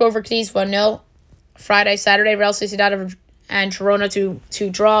 Mallorca over Cadiz 1-0. Friday, Saturday, Real Sociedad and Girona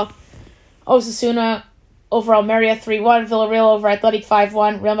 2-2 draw. Osasuna over Almeria 3-1. Villarreal over Athletic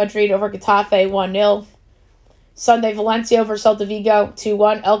 5-1. Real Madrid over Getafe 1-0. Sunday, Valencia over Celta Vigo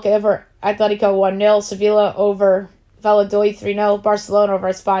 2-1. Elche over Atletico 1-0. Sevilla over Valladolid 3-0. Barcelona over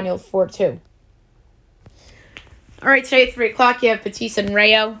Espanyol 4-2. All right, today at 3 o'clock, you have Betis and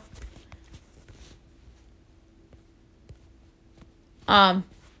Rayo.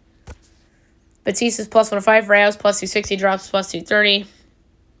 Betis is plus 105. Rayo's plus 260. Drops plus 230.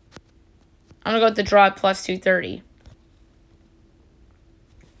 I'm going to go with the draw at plus 230.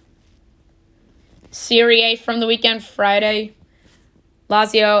 Serie A from the weekend. Friday,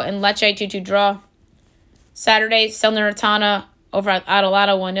 Lazio and Lecce 2-2 draw. Saturday, Salernitana over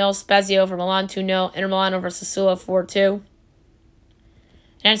Atalanta 1-0. Spezia over Milan 2-0. Inter Milan over Sassuolo 4-2.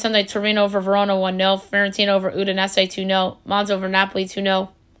 And Sunday, Torino over Verona 1-0. Fiorentina over Udinese 2-0. Monza over Napoli 2-0.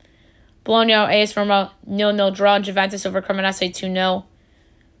 Bologna, AS Roma 0-0 draw. Juventus over Cremonese 2-0.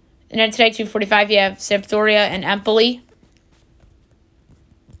 And then today, 2:45, you have Sampdoria and Empoli.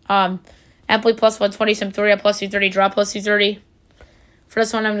 Empoli plus 120, Sampdoria plus 230, draw plus 230. For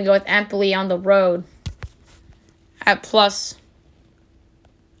this one, I'm going to go with Empoli on the road at plus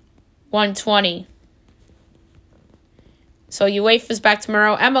 120. So UEFA's back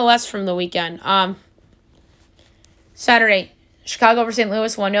tomorrow. MLS from the weekend. Saturday, Chicago over St.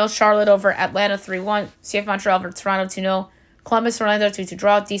 Louis 1-0. Charlotte over Atlanta 3-1. CF Montreal over Toronto 2-0. Columbus Orlando 2-2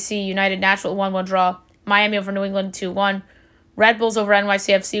 draw. DC United Nashville 1-1 draw. Miami over New England 2-1. Red Bulls over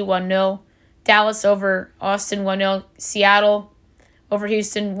NYCFC 1-0. Dallas over Austin 1-0. Seattle over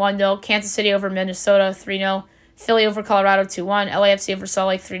Houston 1-0. Kansas City over Minnesota 3-0. Philly over Colorado 2-1. LAFC over Salt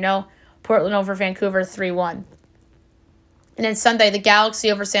Lake 3-0. Portland over Vancouver 3-1. And then Sunday, the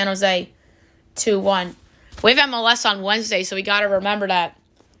Galaxy over San Jose 2-1. We have MLS on Wednesday, so we got to remember that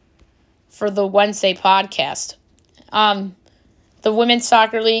for the Wednesday podcast. The Women's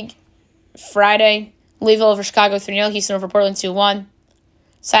Soccer League, Friday, Louisville over Chicago 3-0. Houston over Portland 2-1.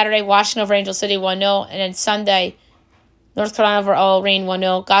 Saturday, Washington over Angel City 1-0. And then Sunday, North Carolina over All Reign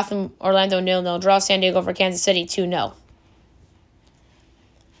 1-0. Gotham, Orlando 0-0 draw. San Diego over Kansas City 2-0.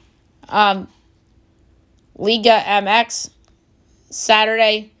 Liga MX,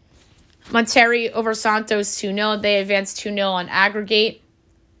 Saturday, Monterrey over Santos 2-0. They advanced 2-0 on aggregate.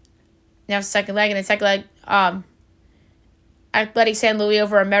 Now second leg. And then second leg, Athletic San Luis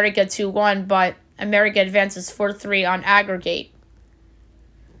over America 2-1. But America advances 4-3 on aggregate.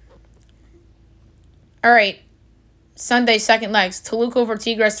 All right. Sunday, second legs. Toluca over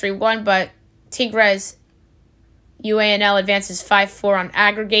Tigres 3-1. But Tigres UANL advances 5-4 on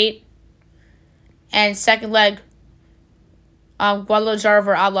aggregate. And second leg, Guadalajara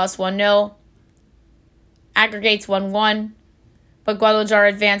over Atlas 1-0. Aggregates 1-1. But Guadalajara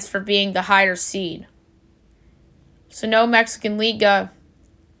advanced for being the higher seed. So no Mexican Liga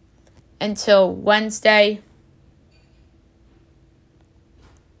until Wednesday.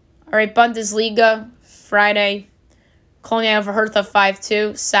 All right, Bundesliga, Friday. Cologne over Hertha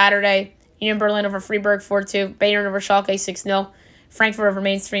 5-2. Saturday, Union Berlin over Freiburg 4-2. Bayern over Schalke 6-0. Frankfurt over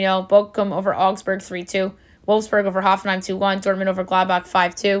Mainz 3-0. Bochum over Augsburg 3-2. Wolfsburg over Hoffenheim 2-1. Dortmund over Gladbach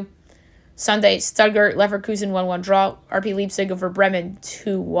 5-2. Sunday, Stuttgart, Leverkusen 1-1 draw. RP Leipzig over Bremen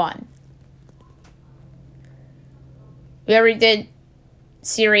 2-1. We already did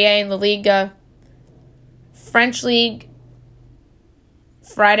Serie A and La Liga. French League,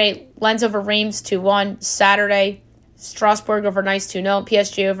 Friday, Lens over Reims 2-1. Saturday, Strasbourg over Nice 2-0.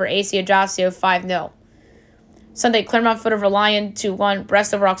 PSG over AC Ajaccio 5-0. Sunday, Clermont Foot over Lyon 2-1.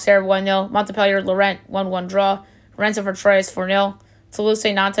 Brest over Auxerre 1-0. Montpellier Laurent 1-1 draw. Rennes over Troyes 4-0. Toulouse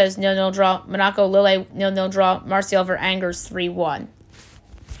Nantes 0-0 draw. Monaco Lille 0-0 draw. Marseille over Angers 3-1.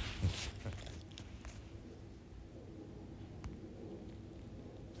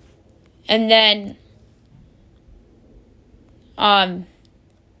 And then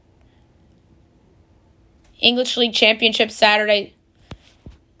English League Championship Saturday.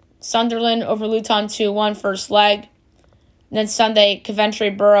 Sunderland over Luton 2-1 first leg. And then Sunday, Coventry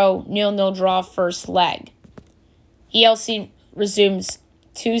Borough 0-0 draw first leg. ELC resumes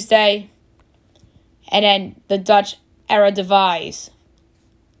Tuesday. And then the Dutch Eredivisie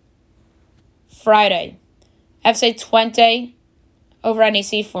Friday. FC Twente over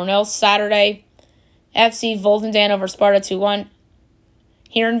NEC 4-0. Saturday, FC Volendam over Sparta 2-1.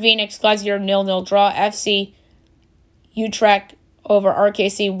 Heerenveen Excelsior 0-0 draw. FC Utrecht over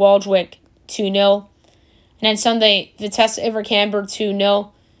RKC Waldwijk 2-0. And then Sunday, Vitesse over Cambuur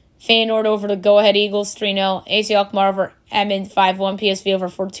 2-0. Feyenoord over the Go Ahead Eagles 3-0. AC Alkmaar over Emmen 5-1. PSV over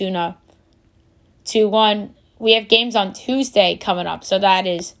Fortuna 2-1. We have games on Tuesday coming up, so that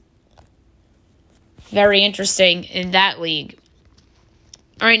is very interesting in that league.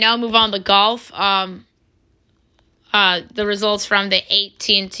 All right, now move on to golf. The results from the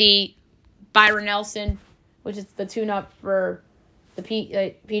AT&T Byron Nelson, which is the tune-up for the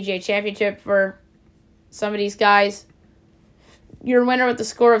PGA Championship for some of these guys. Your winner with the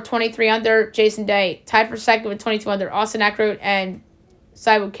score of 23 under, Jason Day. Tied for second with 22 under, Austin Eckroat and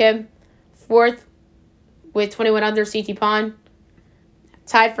Siwoo Kim. Fourth with 21 under, CT Pond.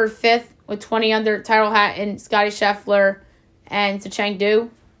 Tied for fifth with 20 under, Tyrrell Hatton, Scotty Scheffler, and Zheng Du.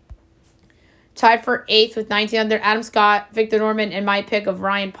 Tied for eighth with 19 under, Adam Scott, Victor Norman, and my pick of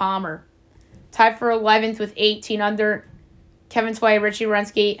Ryan Palmer. Tied for 11th with 18 under, Kevin Tway, Richie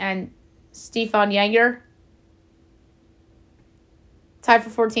Rensky, and Stefan Yeager. Tied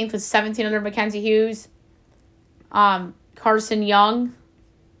for 14th with 17 under, Mackenzie Hughes, Carson Young,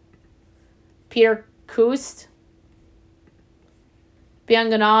 Peter Kust,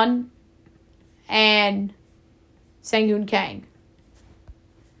 Byung Ganon, and Sangun Kang.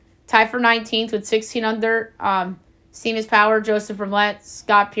 Tied for 19th with 16 under, Seamus Power, Joseph Bramlett,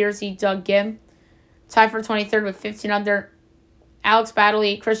 Scott Piercy, Doug Gim. Tied for 23rd with 15 under, Alex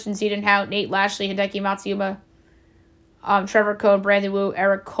Baddeley, Christian Ziedenhout, Nate Lashley, Hideki Matsuyama, Trevor Cohn, Brandon Wu,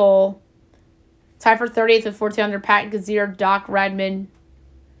 Eric Cole. Tied for 30th with 14 under, Pat Gazier, Doc Redman,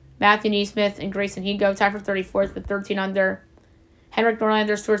 Matthew Neesmith, and Grayson Higo. Tied for 34th with 13 under, Henrik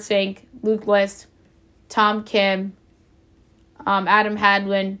Norlander, Stuart Sink, Luke List, Tom Kim, Adam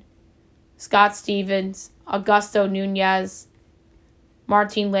Hadwin, Scott Stevens, Augusto Nunez,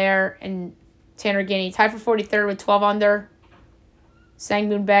 Martin Lair, and Tanner Guinea. Tied for 43rd with 12 under,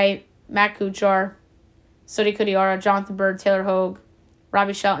 Sangmoon Bae, Matt Kuchar, Sodi Kudiara, Jonathan Bird, Taylor Hogue,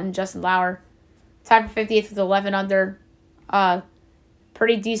 Robbie Shelton, Justin Lauer. Tied for 50th with 11 under.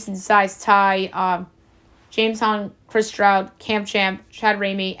 Pretty decent sized tie. James Hahn, Chris Stroud, Cam Champ, Chad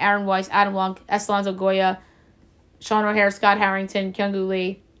Ramey, Aaron Weiss, Adam Lunk, Estelonzo Goya, Sean O'Hare, Scott Harrington, Kyungwoo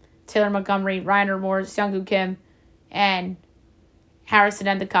Lee, Taylor Montgomery, Ryan Moore, Seungwoo Kim, and Harrison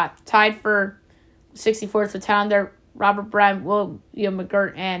Endicott. Tied for 64th with 10 under, Robert Brem, William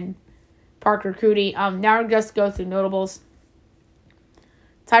McGirt, and Parker Cootie. Now we're going to go through notables.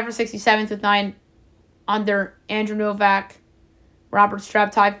 Tied for 67th with 9 under, Andrew Novak, Robert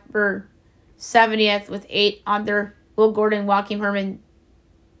Streb. Tied for 70th with 8 under, Will Gordon, Joaquin Herman,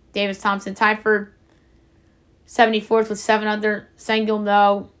 Davis Thompson. Tied for 74th with 7 under, Sengil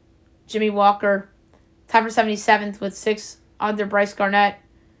No, Jimmy Walker. Tied for 77th with 6 under, Bryce Garnett.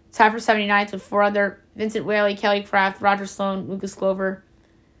 Tied for 79th with 4 under, Vincent Whaley, Kelly Craft, Roger Sloan, Lucas Glover.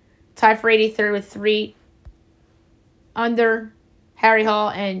 Tied for 83rd with 3 under, Harry Hall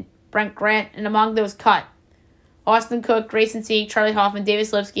and Brent Grant. And among those cut, Austin Cook, Grayson Sieg, Charlie Hoffman,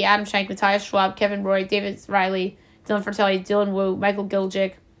 Davis Lipsky, Adam Schenk, Matthias Schwab, Kevin Roy, David Riley, Dylan Fratelli, Dylan Wu, Michael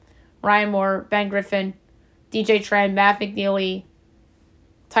Giljic, Ryan Moore, Ben Griffin, DJ Trent, Matt McNeely,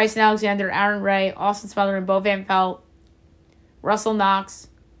 Tyson Alexander, Aaron Ray, Austin Smotherman, Bo Van Pelt, Russell Knox,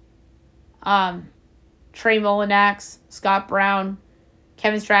 Trey Molinax, Scott Brown,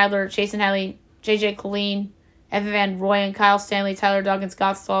 Kevin Stradler, Jason Henley, JJ Colleen, Evan Van Royen, Kyle Stanley, Tyler Duggan,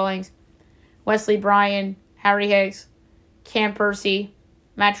 Scott Stallings, Wesley Bryan, Harry Higgs, Cam Percy,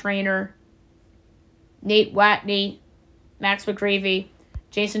 Matt Trainer, Nate Watney, Max McGravy,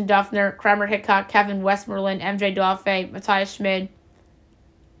 Jason Duffner, Kramer Hickok, Kevin Westmoreland, MJ Dauphe, Matthias Schmid,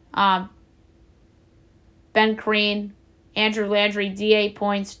 Ben Crane, Andrew Landry, D.A.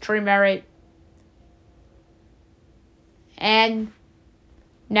 Points, Trey Merritt. And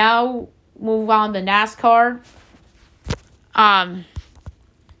now move on to NASCAR.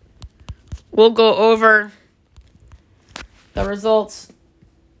 We'll go over the results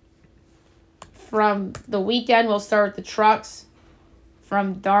from the weekend. We'll start with the trucks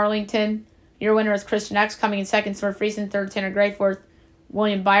from Darlington. Your winner is Christian X, coming in second, Stuart Friesen, third, Tanner Gray, fourth,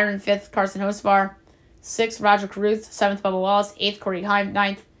 William Byron. 5th, Carson Hocevar. 6th, Roger Carruth. 7th, Bubba Wallace. 8th, Corey Heim.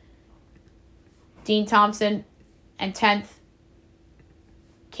 9th, Dean Thompson. And 10th,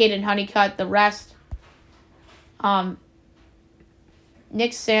 Caden Honeycutt. The rest,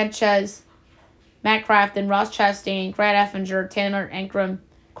 Nick Sanchez, Matt Crafton, Ross Chastain, Grant Effinger, Tanner Ankrum,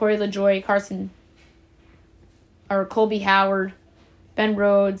 Corey LaJoie, Colby Howard, Ben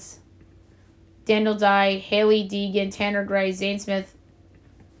Rhodes, Daniel Dye, Haley Deegan, Tanner Gray, Zane Smith,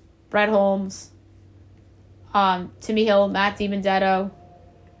 Brett Holmes, Timmy Hill, Matt DiBenedetto,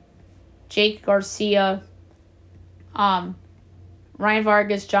 Jake Garcia, Ryan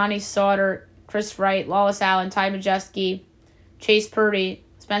Vargas, Johnny Sauter, Chris Wright, Lawless Allen, Ty Majeski, Chase Purdy,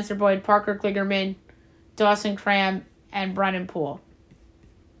 Spencer Boyd, Parker Kligerman, Dawson Cram, and Brennan Poole.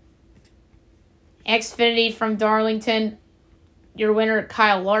 Xfinity from Darlington, your winner,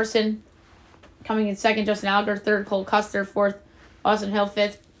 Kyle Larson. Coming in 2nd, Justin Allgaier. 3rd, Cole Custer. 4th, Austin Hill.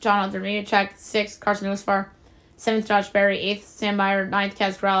 5th, John Hunter Nemechek. 6th, Carson Hocevar. 7th, Josh Berry. 8th, Sam Meyer. 9th,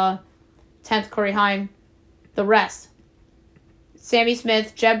 Kaz Gralla. 10th, Corey Heim. The rest, Sammy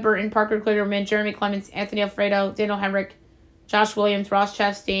Smith, Jeb Burton, Parker Kligerman, Jeremy Clements, Anthony Alfredo, Daniel Hemrick, Josh Williams, Ross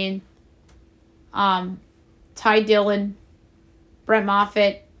Chastain, Ty Dillon, Brett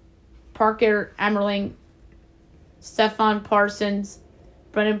Moffitt, Parker Emmerling, Stefan Parsons,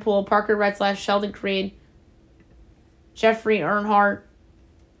 Brendan Poole, Parker Retzlaff, Sheldon Creed, Jeffrey Earnhardt,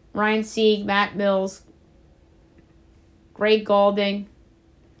 Ryan Sieg, Matt Mills, Greg Galding,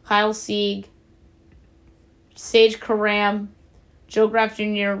 Kyle Sieg, Sage Karam, Joe Graff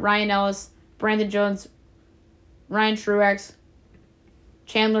Jr., Ryan Ellis, Brandon Jones, Ryan Truex,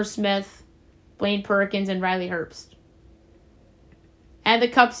 Chandler Smith, Blaine Perkins, and Riley Herbst. And the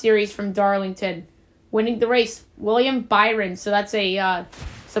Cup Series from Darlington. Winning the race, William Byron. So that's a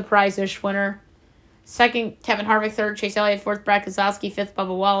surprise-ish winner. 2nd, Kevin Harvick. 3rd, Chase Elliott. 4th, Brad Keselowski. 5th,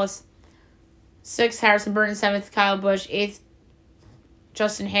 Bubba Wallace. 6th, Harrison Burton. 7th, Kyle Busch. 8th,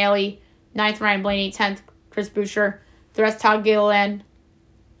 Justin Haley. 9th, Ryan Blaney. 10th, Chris Buescher. The rest, Todd Gilliland,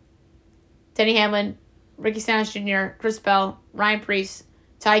 Denny Hamlin, Ricky Stenhouse Jr., Chris Bell, Ryan Preece,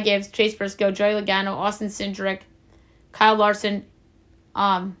 Ty Gibbs, Chase Briscoe, Joey Logano, Austin Cindric, Kyle Larson,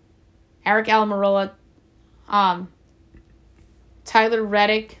 Eric Almirola, Tyler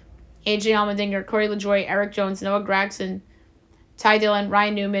Reddick, AJ Allmendinger, Corey LaJoie, Eric Jones, Noah Gragson, Ty Dillon,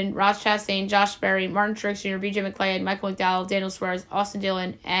 Ryan Newman, Ross Chastain, Josh Berry, Martin Truex Jr., BJ McLeod, Michael McDowell, Daniel Suarez, Austin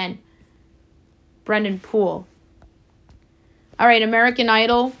Dillon, and Brendan Poole. All right, American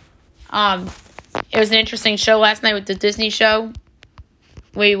Idol. It was an interesting show last night with the Disney show.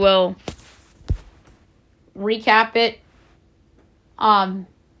 We will recap it.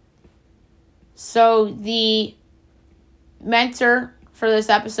 So the mentor for this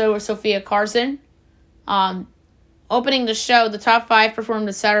episode was Sophia Carson. Opening the show, the top 5 performed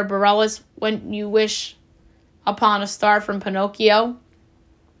with Sarah Bareilles, When You Wish Upon a Star from Pinocchio,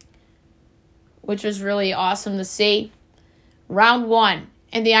 which was really awesome to see. Round 1.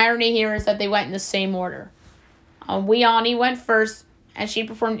 And the irony here is that they went in the same order. Weani went first, and she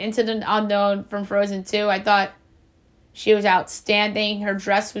performed Into the Unknown from Frozen 2. I thought she was outstanding. Her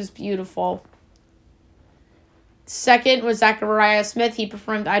dress was beautiful. 2nd was Zachariah Smith. He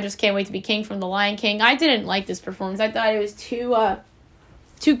performed I Just Can't Wait to Be King from The Lion King. I didn't like this performance. I thought it was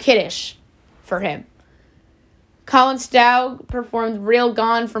too kiddish for him. Colin Stowell performed Real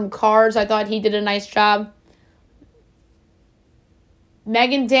Gone from Cars. I thought he did a nice job.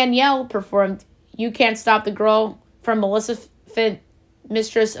 Megan Danielle performed You Can't Stop the Girl from Maleficent,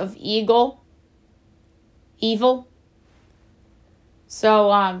 Mistress of Evil.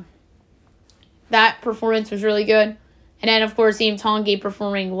 So, that performance was really good. And then, of course, Ian Tongi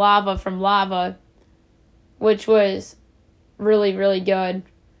performing Lava from Lava, which was really, really good.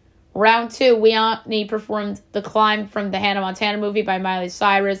 Round 2, Weani performed The Climb from the Hannah Montana movie by Miley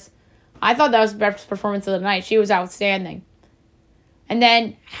Cyrus. I thought that was the best performance of the night. She was outstanding. And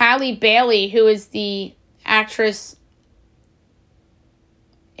then Halle Bailey, who is the actress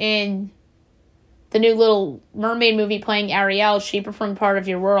in the new Little Mermaid movie playing Ariel, she performed Part of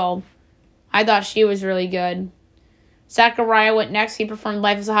Your World. I thought she was really good. Zachariah went next. He performed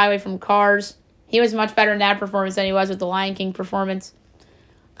Life is a Highway from Cars. He was much better in that performance than he was with the Lion King performance.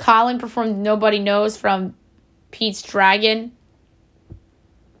 Colin performed Nobody Knows from Pete's Dragon.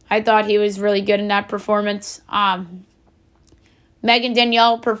 I thought he was really good in that performance. Megan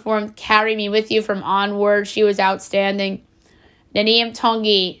Danielle performed Carry Me With You from Onward. She was outstanding. Then Ian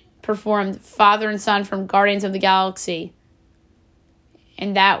Tongi performed Father and Son from Guardians of the Galaxy.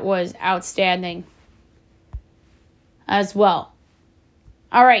 And that was outstanding as well.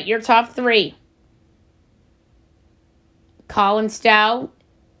 All right, your top 3. Colin Stow,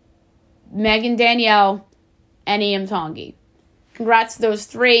 Megan Danielle, and Ian Tongi. Congrats to those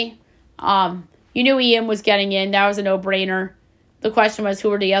three. You knew Ian was getting in. That was a no-brainer. The question was, who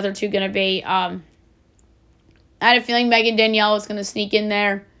were the other two going to be? I had a feeling Megan Danielle was going to sneak in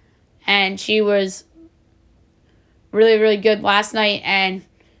there, and she was really, really good last night, and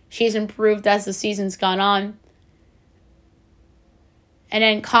she's improved as the season's gone on. And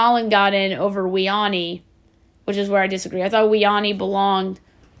then Colin got in over Wiani, which is where I disagree. I thought Wiani belonged,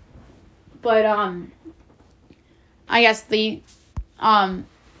 but I guess the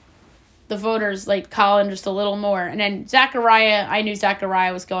voters like Colin just a little more. And then Zachariah, I knew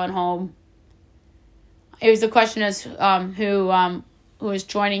Zachariah was going home. It was the question as who was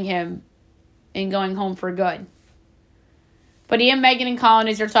joining him and going home for good. But Ian, Megan, and Colin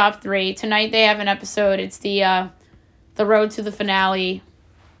is your top three. Tonight they have an episode. It's the road to the finale.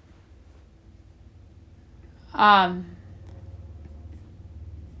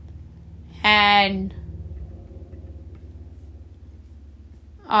 And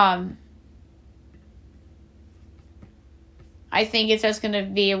I think it's just going to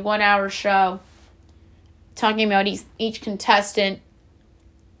be a 1 hour show talking about each contestant.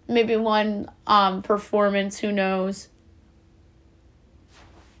 Maybe one performance, who knows.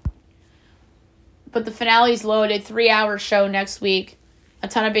 But the finale's loaded. 3 hour show next week. A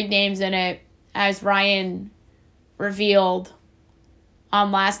ton of big names in it, as Ryan revealed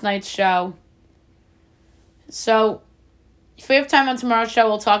on last night's show. So, if we have time on tomorrow's show,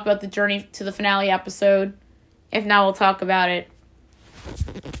 we'll talk about the journey to the finale episode. If not, we'll talk about it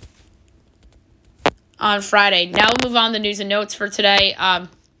on Friday. Now we'll move on to news and notes for today.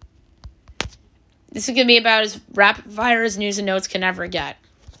 This is going to be about as rapid fire as news and notes can ever get.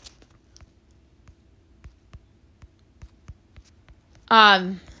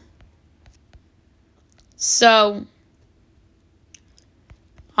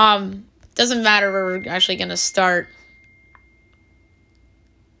 Doesn't matter where we're actually going to start.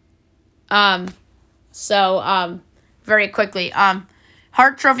 Very quickly.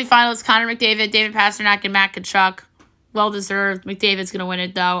 Hart Trophy finalists Connor McDavid, David Pastrnak, and Matt Tkachuk. Well deserved. McDavid's going to win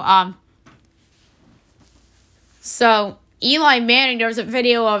it, though. So, Eli Manning, there was a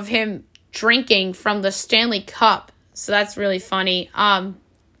video of him drinking from the Stanley Cup. So, that's really funny. Doc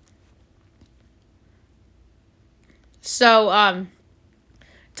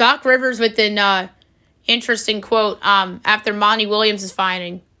Rivers with an interesting quote after Monty Williams is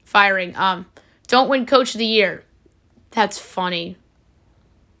firing. Don't win Coach of the Year. That's funny.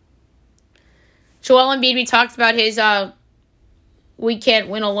 Joel Embiid, we talked about his we can't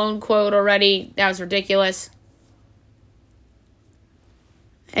win alone quote already. That was ridiculous.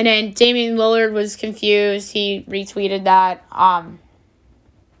 And then Damian Lillard was confused. He retweeted that. And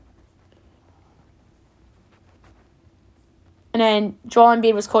then Joel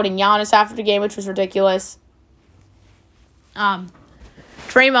Embiid was quoting Giannis after the game, which was ridiculous.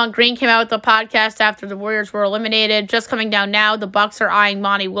 Draymond Green came out with a podcast after the Warriors were eliminated. Just coming down now, the Bucks are eyeing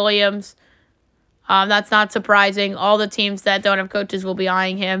Monty Williams. That's not surprising. All the teams that don't have coaches will be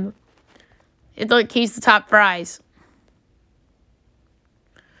eyeing him. He's the top prize.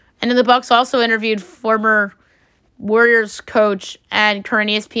 And then the Bucks also interviewed former Warriors coach and current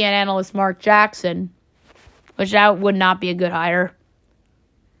ESPN analyst Mark Jackson, which that would not be a good hire.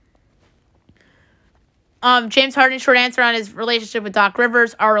 James Harden, short answer on his relationship with Doc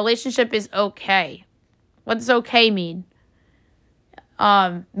Rivers. Our relationship is okay. What does okay mean?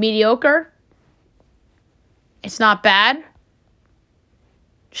 Mediocre? It's not bad?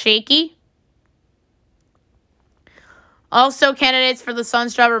 Shaky? Also, candidates for the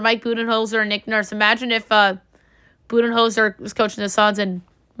Suns job are Mike Budenholzer and Nick Nurse. Imagine if Budenholzer was coaching the Suns and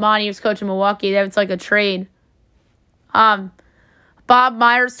Monty was coaching Milwaukee. That was like a trade. Bob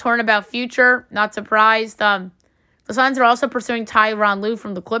Myers torn about future. Not surprised. The Suns are also pursuing Tyronn Lue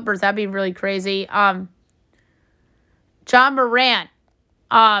from the Clippers. That'd be really crazy. John Morant.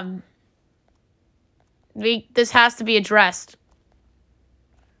 This has to be addressed.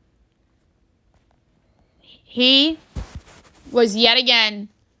 He was yet again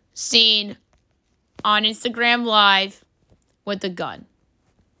seen on Instagram Live with a gun.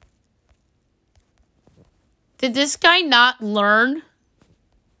 Did this guy not learn?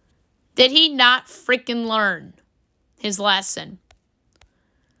 Did he not freaking learn his lesson?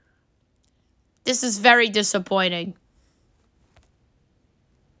 This is very disappointing.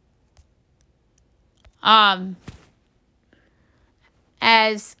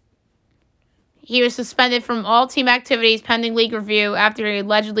 As he was suspended from all team activities pending league review after he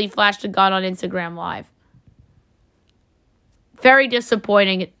allegedly flashed a gun on Instagram Live. Very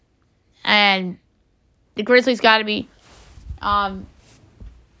disappointing. And the Grizzlies got to be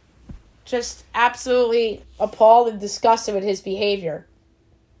Just absolutely appalled and disgusted with his behavior.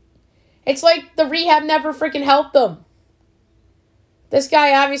 It's like the rehab never freaking helped him. This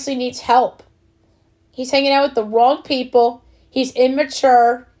guy obviously needs help. He's hanging out with the wrong people. He's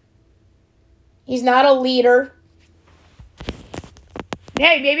immature. He's not a leader.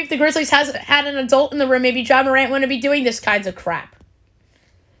 Hey, maybe if the Grizzlies had an adult in the room, maybe John Morant wouldn't be doing this kinds of crap.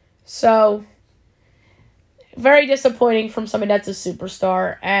 So, very disappointing from somebody that's a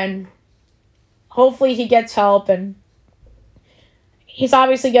superstar. And hopefully he gets help. And he's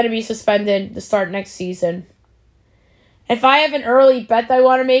obviously going to be suspended to start next season. If I have an early bet that I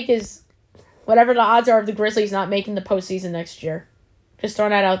want to make is whatever the odds are of the Grizzlies not making the postseason next year. Just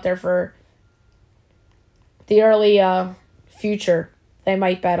throwing that out there for the early future they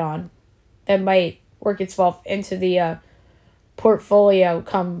might bet on. That might work itself into the portfolio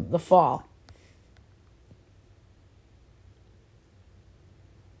come the fall.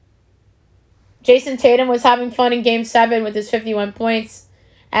 Jason Tatum was having fun in Game 7 with his 51 points.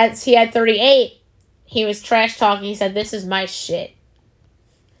 As he had 38, he was trash talking. He said, "This is my shit."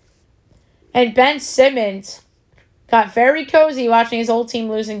 And Ben Simmons got very cozy watching his old team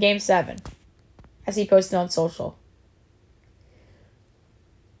lose in Game 7, as he posted on social.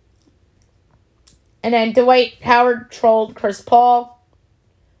 And then Dwight Howard trolled Chris Paul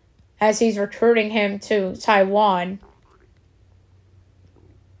as he's recruiting him to Taiwan.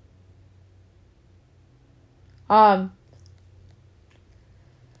 Anthony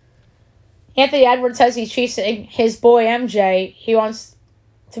Edwards says he's chasing his boy MJ. He wants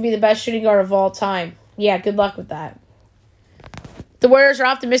to be the best shooting guard of all time. Yeah, good luck with that. The Warriors are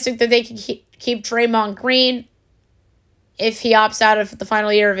optimistic that they can keep Draymond Green if he opts out of the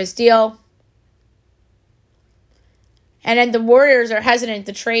final year of his deal. And then the Warriors are hesitant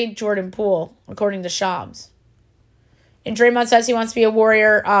to trade Jordan Poole, according to Shams. And Draymond says he wants to be a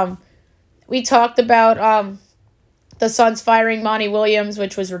Warrior. We talked about the Suns firing Monty Williams,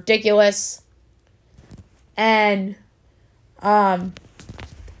 which was ridiculous. And how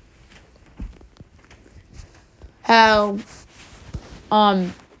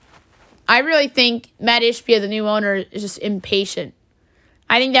I really think Matt Ishbia, the new owner, is just impatient.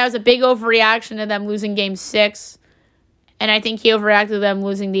 I think that was a big overreaction to them losing Game 6. And I think he overreacted to them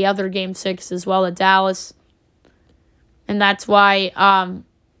losing the other Game 6 as well at Dallas. And that's why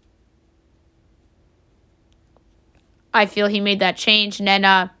I feel he made that change. And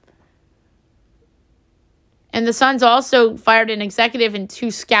then and the Suns also fired an executive and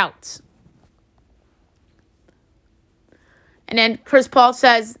 2 scouts. And then Chris Paul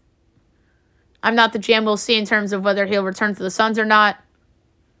says, "I'm not the GM. We'll see in terms of whether he'll return to the Suns or not."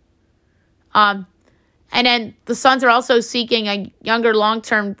 And then the Suns are also seeking a younger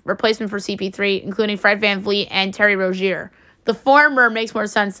long-term replacement for CP3, including Fred VanVleet and Terry Rozier. The former makes more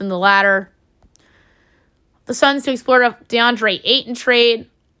sense than the latter. The Suns to explore a DeAndre Ayton trade.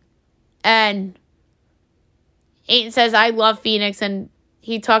 And Ayton says, "I love Phoenix," and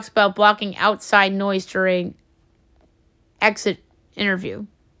he talks about blocking outside noise during exit interview.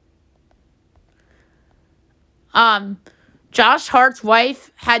 Josh Hart's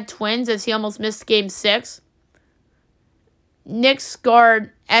wife had twins as he almost missed Game 6. Knicks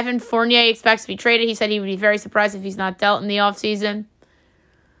guard Evan Fournier expects to be traded. He said he would be very surprised if he's not dealt in the offseason.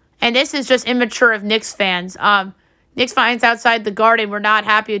 And this is just immature of Knicks fans. Knicks fans outside the Garden were not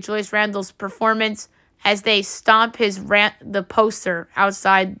happy with Julius Randle's performance as they stomp the poster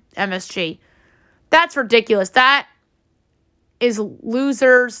outside MSG. That's ridiculous. That is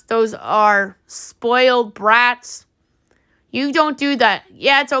losers. Those are spoiled brats. You don't do that.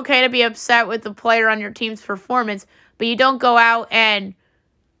 Yeah, it's okay to be upset with the player on your team's performance, but you don't go out and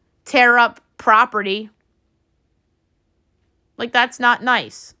tear up property. Like, that's not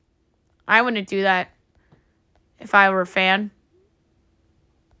nice. I wouldn't do that if I were a fan.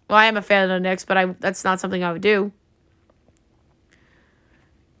 Well, I am a fan of the Knicks, but that's not something I would do.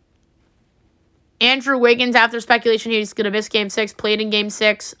 Andrew Wiggins, after speculation he's going to miss Game 6, played in Game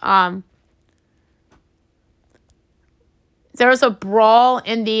 6. There was a brawl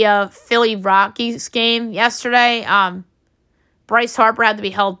in the Philly Rockies game yesterday. Bryce Harper had to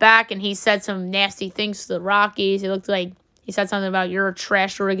be held back, and he said some nasty things to the Rockies. It looked like he said something about, "You're a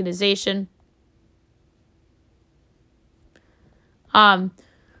trash organization."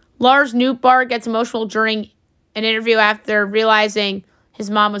 Lars Nootbaar gets emotional during an interview after realizing his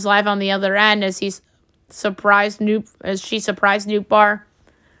mom was live on the other end as she surprised Nootbaar.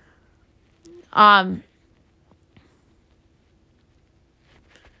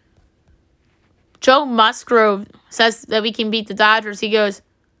 Joe Musgrove says that we can beat the Dodgers. He goes,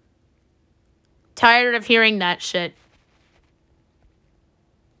 "Tired of hearing that shit."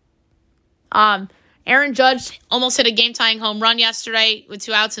 Aaron Judge almost hit a game-tying home run yesterday with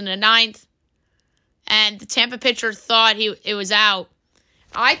 2 outs in the ninth, and the Tampa pitcher thought it was out.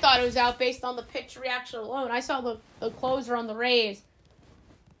 I thought it was out based on the pitch reaction alone. I saw the closer on the Rays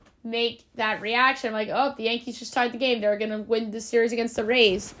make that reaction. I'm like, oh, the Yankees just tied the game. They're going to win the series against the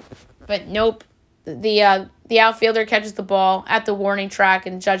Rays. But nope. The outfielder catches the ball at the warning track,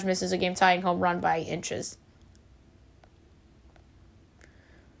 and Judge misses a game-tying home run by inches.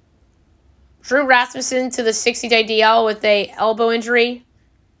 Drew Rasmussen to the 60-day DL with a elbow injury.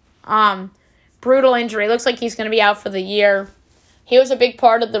 Brutal injury. Looks like he's going to be out for the year. He was a big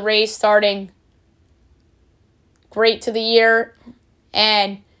part of the Rays starting great to the year.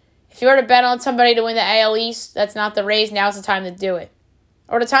 And if you were to bet on somebody to win the AL East, that's not the Rays, now's the time to do it.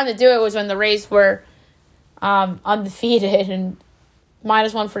 Or the time to do it was when the Rays were undefeated and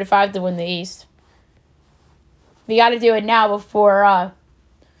minus 145 to win the East. You got to do it now before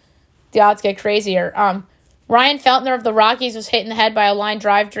the odds get crazier. Ryan Feltner of the Rockies was hit in the head by a line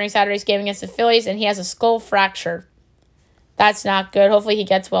drive during Saturday's game against the Phillies, and he has a skull fracture. That's not good. Hopefully he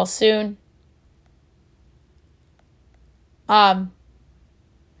gets well soon.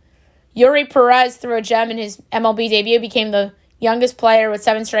 Yuri Perez threw a gem in his MLB debut, became the youngest player with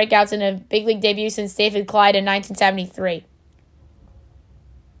 7 strikeouts in a big league debut since David Clyde in 1973.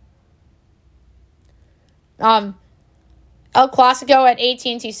 El Clasico at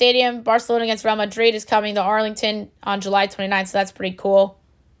AT&T Stadium. Barcelona against Real Madrid is coming to Arlington on July 29th, so that's pretty cool.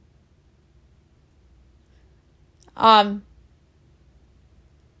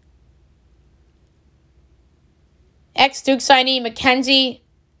 Ex-Duke signee Mackenzie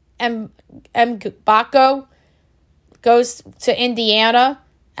Mbako goes to Indiana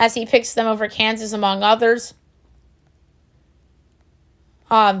as he picks them over Kansas, among others.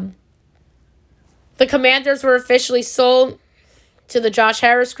 The Commanders were officially sold to the Josh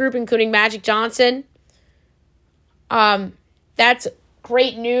Harris Group, including Magic Johnson. That's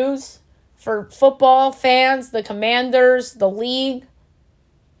great news for football fans, the Commanders, the league.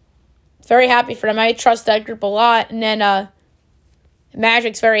 Very happy for them. I trust that group a lot. And then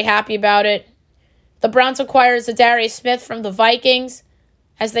Magic's very happy about it. The Browns acquired Zadarius Smith from the Vikings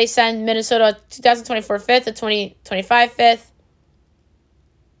as they send Minnesota 2024 fifth to 2025 fifth.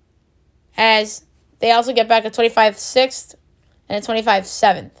 As they also get back a 25 sixth and a 25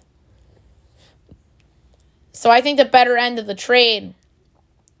 seventh. So I think the better end of the trade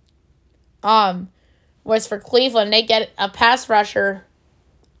was for Cleveland. They get a pass rusher.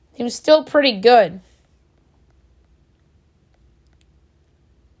 He was still pretty good.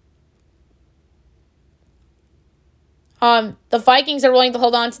 The Vikings are willing to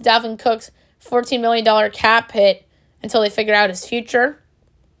hold on to Dalvin Cook's $14 million cap hit until they figure out his future.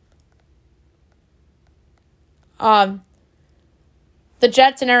 The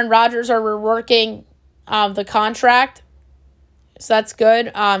Jets and Aaron Rodgers are reworking the contract, so that's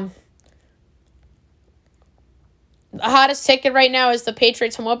good. The hottest ticket right now is the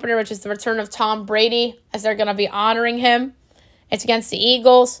Patriots home opener, which is the return of Tom Brady, as they're going to be honoring him. It's against the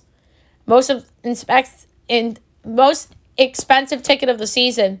Eagles. Most expensive ticket of the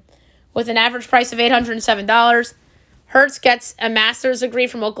season, with an average price of $807. Hurts gets a master's degree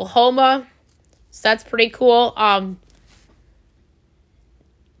from Oklahoma, so that's pretty cool.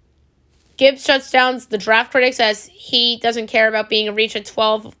 Gibbs shuts down the draft critics as he doesn't care about being a reach at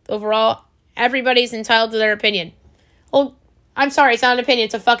 12 overall. Everybody's entitled to their opinion. Well, I'm sorry, it's not an opinion.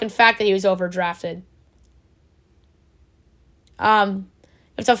 It's a fucking fact that he was overdrafted.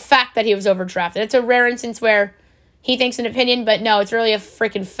 It's a fact that he was overdrafted. It's a rare instance where he thinks an opinion, but no, it's really a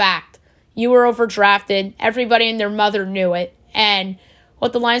freaking fact. You were overdrafted. Everybody and their mother knew it. And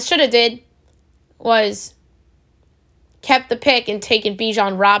what the Lions should have did was kept the pick and taken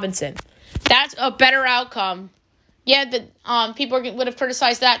Bijan Robinson. That's a better outcome. Yeah, people would have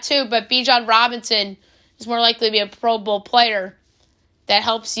criticized that too, but Bijan Robinson is more likely to be a Pro Bowl player that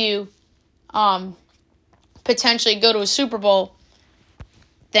helps you potentially go to a Super Bowl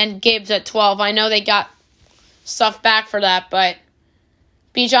than Gibbs at 12. I know they got stuff back for that, but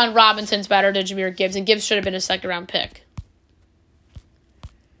Bijan Robinson's better than Jahmyr Gibbs, and Gibbs should have been a second-round pick.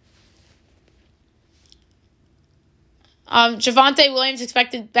 Javonte Williams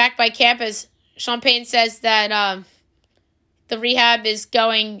expected back by camp, as Sean Payton says that the rehab is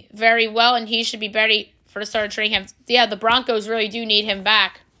going very well, and he should be ready for the start of training camp. Yeah, the Broncos really do need him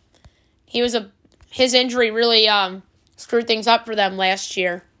back. His injury really screwed things up for them last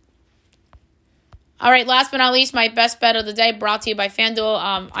year. All right, last but not least, my best bet of the day brought to you by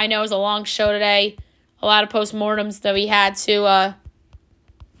FanDuel. I know it was a long show today. A lot of postmortems that we had to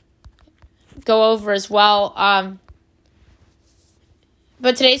go over as well.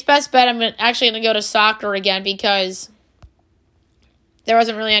 But today's best bet, I'm actually going to go to soccer again because there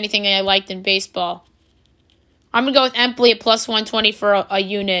wasn't really anything I liked in baseball. I'm going to go with Empoli at plus 120 for a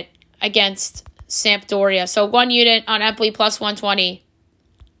unit against Sampdoria. So 1 unit on Empoli plus 120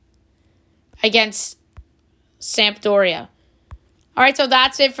 against Sampdoria. All right, so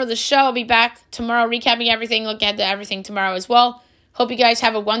that's it for the show. I'll be back tomorrow recapping everything, looking at everything tomorrow as well. Hope you guys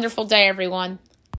have a wonderful day, everyone.